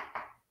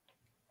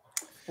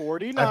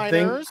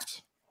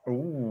 49ers.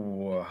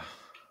 Ooh.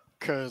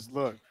 Because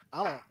look,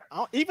 I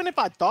don't even if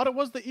I thought it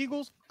was the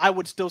Eagles, I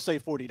would still say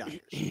 49ers.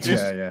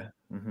 Yeah.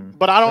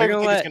 But I don't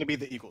think it's going to be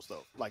the Eagles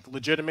though. Like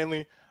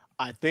legitimately,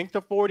 I think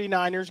the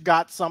 49ers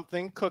got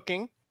something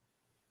cooking.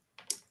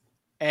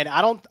 And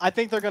I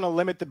think they're going to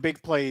limit the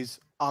big plays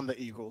on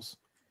the Eagles.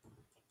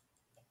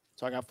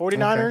 So I got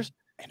 49ers,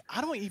 and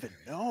I don't even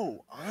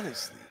know,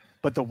 honestly.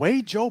 But the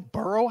way Joe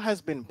Burrow has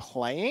been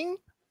playing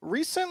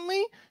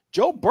recently,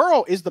 Joe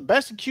Burrow is the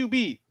best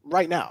QB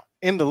right now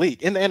in the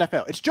league, in the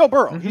NFL. It's Joe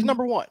Burrow. He's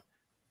number one.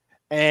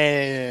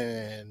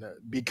 And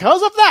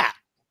because of that,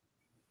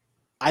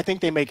 I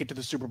think they make it to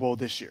the Super Bowl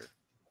this year.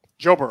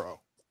 Joe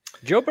Burrow.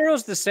 Joe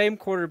Burrow's the same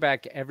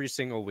quarterback every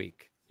single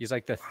week. He's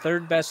like the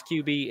third best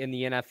QB in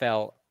the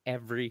NFL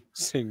every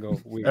single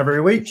week.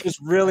 Every week.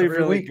 Just really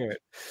good.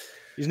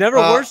 He's never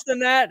worse than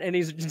that, and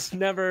he's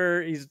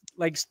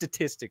like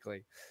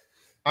statistically.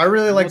 I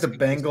really like the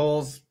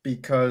Bengals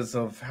because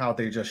of how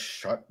they just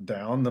shut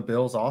down the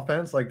Bills'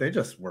 offense. Like they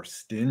just were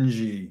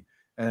stingy,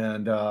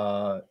 and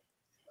I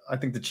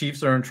think the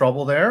Chiefs are in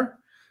trouble there.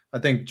 I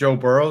think Joe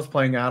Burrow's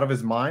playing out of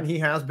his mind. He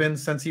has been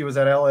since he was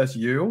at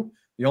LSU.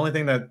 The only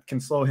thing that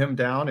can slow him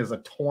down is a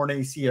torn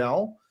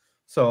ACL.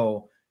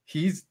 So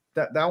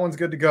that one's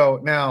good to go.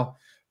 Now,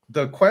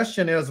 the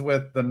question is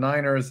with the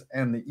Niners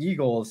and the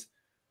Eagles.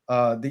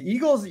 The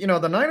Eagles,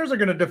 the Niners are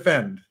going to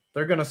defend.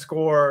 They're going to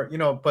score,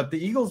 but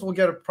the Eagles will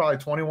get probably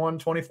 21,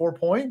 24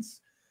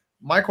 points.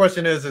 my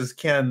question is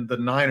can the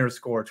Niners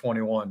score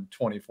 21,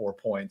 24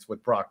 points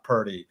with Brock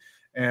Purdy?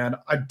 And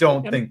I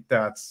don't think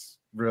that's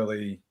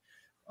really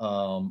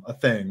a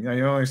thing.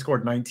 You only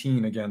scored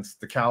 19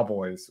 against the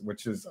Cowboys,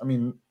 which is, I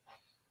mean,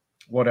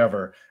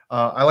 whatever.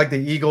 I like the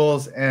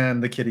Eagles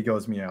and the Kitty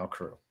Goes Meow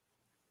crew.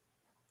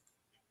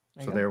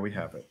 So there we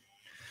have it.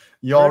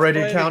 You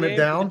already counted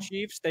down? The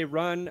Chiefs, they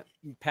run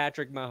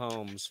Patrick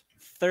Mahomes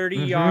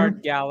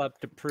 30-yard gallop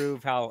to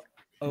prove how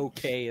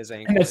okay his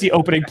ankle. And that's the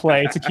opening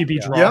play. It's a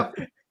QB draw.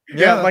 Yep.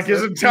 Yeah, like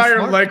his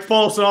entire leg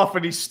falls off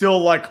and he's still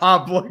like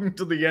hobbling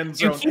to the end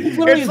zone.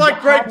 It's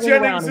like Greg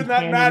Jennings in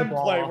that Madden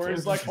play where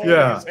he's like holding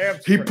his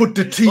hamstring. He put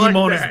the team like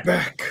on his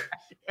back.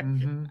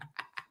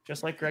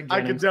 Just like Greg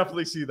Jennings. I can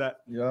definitely see that.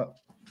 Yeah.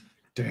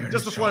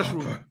 Just a flash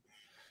move.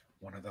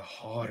 One of the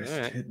hardest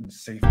hitting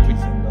safeties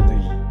in the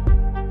league.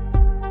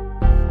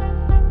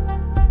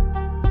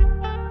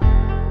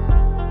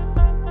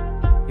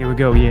 Here we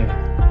go, yeah.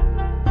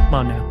 Come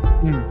on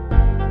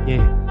now.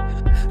 Yeah.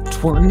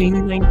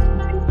 2019,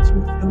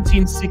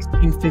 17,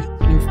 16,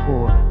 15,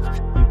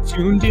 4. You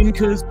tuned in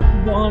because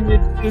you wanted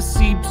to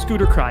see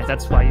Scooter cry.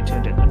 That's why you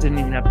tuned in. It didn't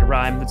even have to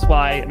rhyme. That's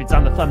why, I mean, it's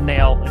on the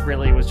thumbnail. It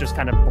really was just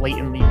kind of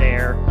blatantly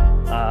there.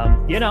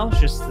 You know, it's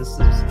just,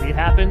 it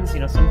happens. You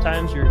know,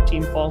 sometimes your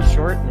team falls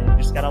short and you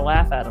just got to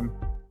laugh at them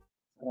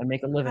and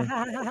make a living.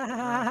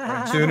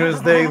 As soon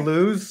as they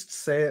lose,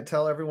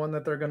 tell everyone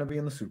that they're going to be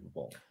in the Super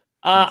Bowl.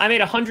 I made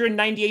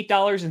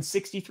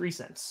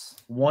 $198.63.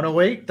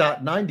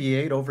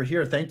 108.98 over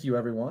here. Thank you,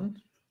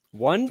 everyone.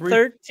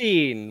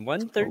 113.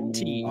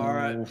 113. All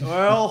right.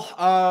 Well,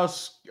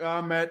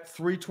 I'm at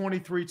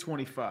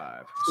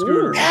 323.25.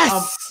 Scooter.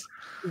 Yes.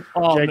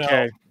 Oh, JK.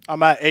 no.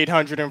 I'm at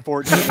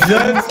 814.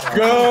 Let's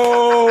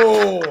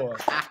go.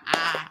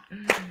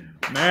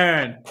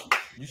 Man.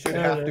 You should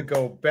have to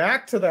go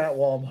back to that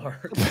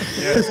Walmart.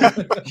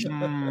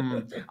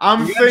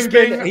 I'm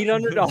thinking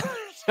 $800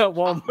 at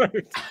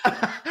Walmart.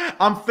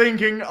 I'm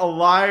thinking a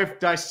live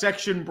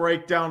dissection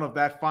breakdown of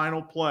that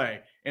final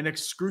play in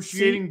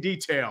excruciating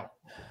detail.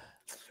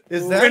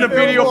 Is that in a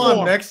video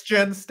on Next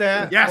Gen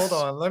Stat? Yes.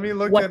 Hold on. Let me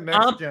look at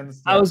Next Gen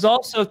Stat. I was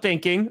also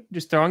thinking,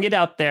 just throwing it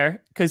out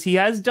there, because he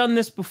has done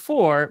this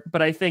before,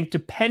 but I think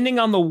depending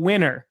on the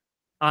winner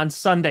on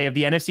Sunday of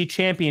the NFC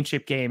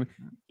Championship game,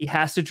 he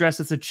has to dress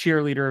as a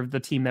cheerleader of the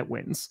team that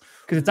wins.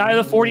 Because it's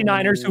either the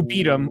 49ers who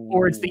beat him,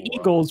 or it's the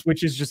Eagles,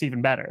 which is just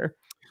even better.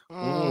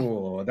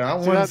 Oh, that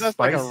one's that's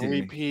spicy. Like a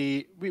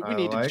repeat. We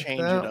need to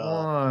change it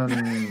up.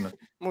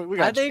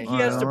 I think he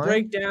has to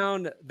break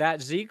down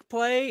that Zeke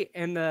play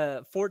and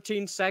the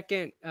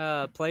 14-second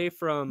play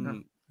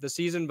from the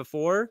season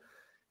before.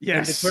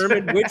 And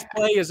determine which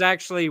play is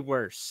actually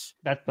worse.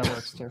 That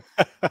works too.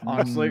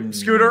 Honestly,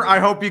 Scooter, I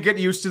hope you get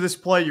used to this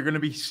play. You're going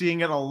to be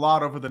seeing it a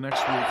lot over the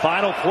next week.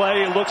 Final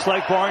play, it looks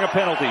like barring a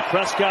penalty.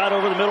 Prescott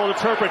over the middle of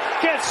the turret.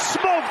 Gets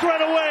smoked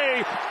right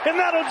away. And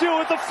that'll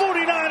do it, the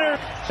 49er.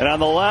 And on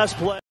the last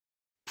play.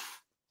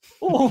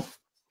 And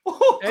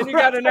you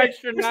got an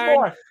extra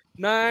 9.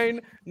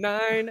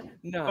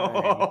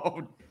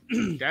 Oh,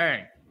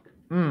 dang.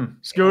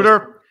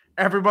 Scooter,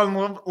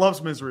 everyone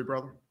loves misery,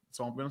 brother. That's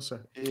all I'm going to say.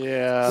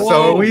 Yeah.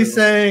 So are we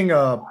saying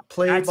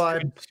play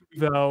by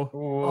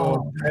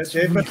though?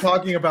 They've been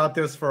talking about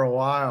this for a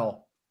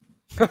while.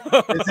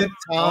 Is it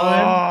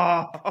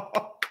time?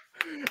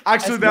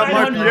 Actually, that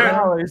might be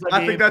it.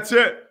 I think that's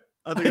it.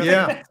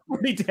 Yeah.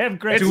 Pretty damn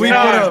great. Do we put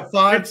a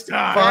 5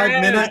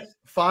 minute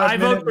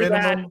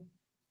minimum?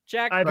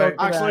 Check.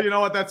 Actually, you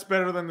know what? That's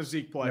better than the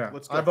Zeke play. Yeah.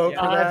 Let's go. I vote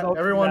for that.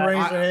 Everyone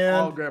raise their hand.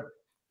 I'll grab.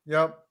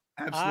 Yep.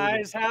 Absolutely.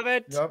 Eyes have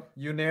it. Yep.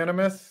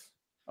 Unanimous.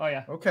 Oh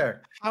yeah. Okay.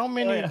 How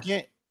many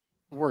get?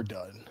 We're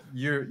done.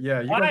 You're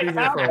gonna be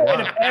here for a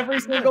while. Every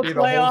single Be the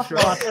whole playoff. show.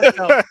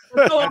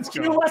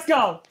 Let's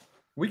go.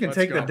 We can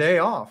take the day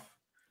off.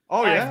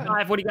 Oh yeah.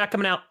 What do you got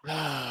coming out?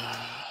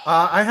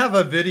 I have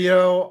a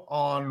video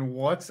on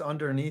what's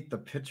underneath the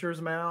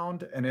pitcher's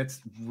mound, and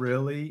it's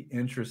really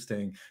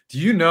interesting. Do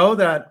you know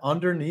that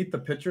underneath the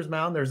pitcher's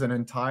mound, there's an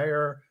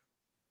entire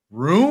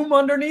room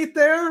underneath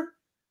there?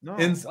 No.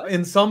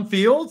 In some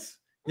fields?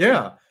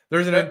 Yeah.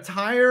 There's an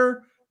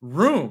entire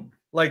room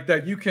like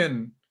that you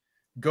can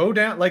go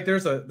down. Like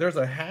there's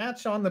a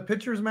hatch on the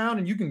pitcher's mound,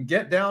 and you can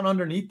get down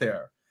underneath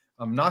there.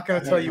 I'm not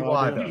going to tell you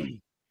why, though.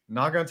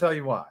 Not going to tell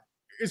you why.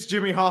 Is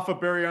Jimmy Hoffa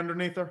buried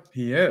underneath her?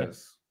 He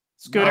is.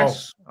 Scooter,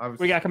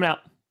 we got coming out.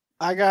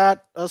 I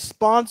got a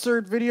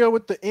sponsored video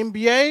with the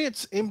NBA.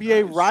 It's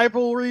NBA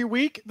rivalry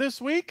week this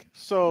week,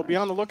 so be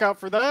on the lookout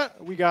for that.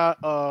 We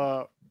got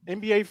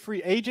NBA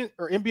free agent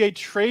or NBA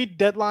trade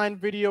deadline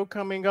video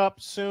coming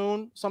up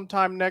soon,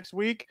 sometime next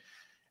week,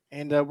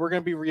 and we're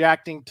going to be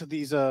reacting to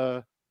these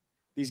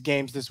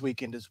games this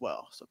weekend as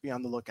well. So be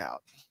on the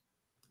lookout.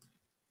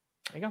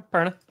 There you go,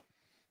 Perna.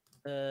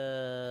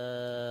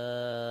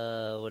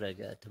 What I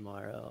got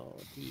tomorrow?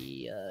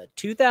 The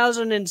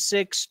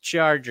 2006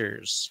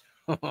 Chargers.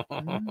 Was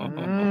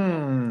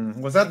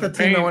that the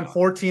team that went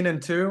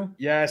 14-2?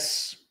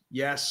 Yes.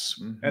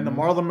 And the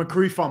Marlon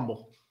McCree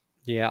fumble.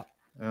 Yeah.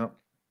 Yeah.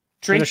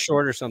 In a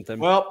short or something.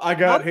 Well, I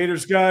got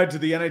Hater's Guide to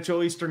the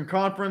NHL Eastern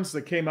Conference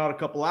that came out a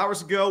couple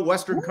hours ago.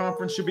 Western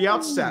Conference should be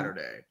out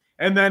Saturday.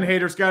 And then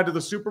Hater's Guide to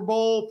the Super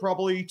Bowl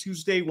probably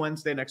Tuesday,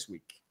 Wednesday next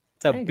week.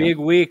 It's a big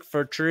week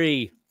for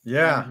Tree.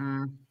 Yeah.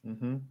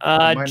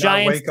 Might Giants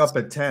not wake up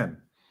at 10.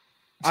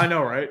 I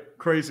know, right?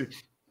 Crazy.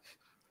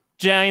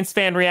 Giants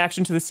fan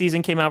reaction to the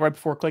season came out right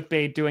before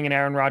Clickbait doing an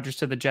Aaron Rodgers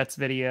to the Jets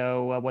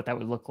video, what that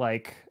would look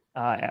like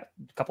at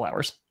a couple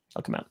hours.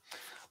 That'll come out.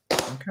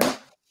 Okay.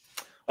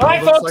 All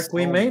right, looks folks. like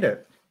we made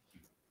it.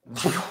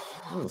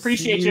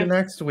 Appreciate See you you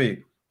next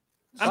week.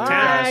 I'm Bye.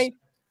 tired.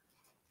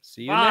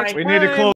 See you next We need to close.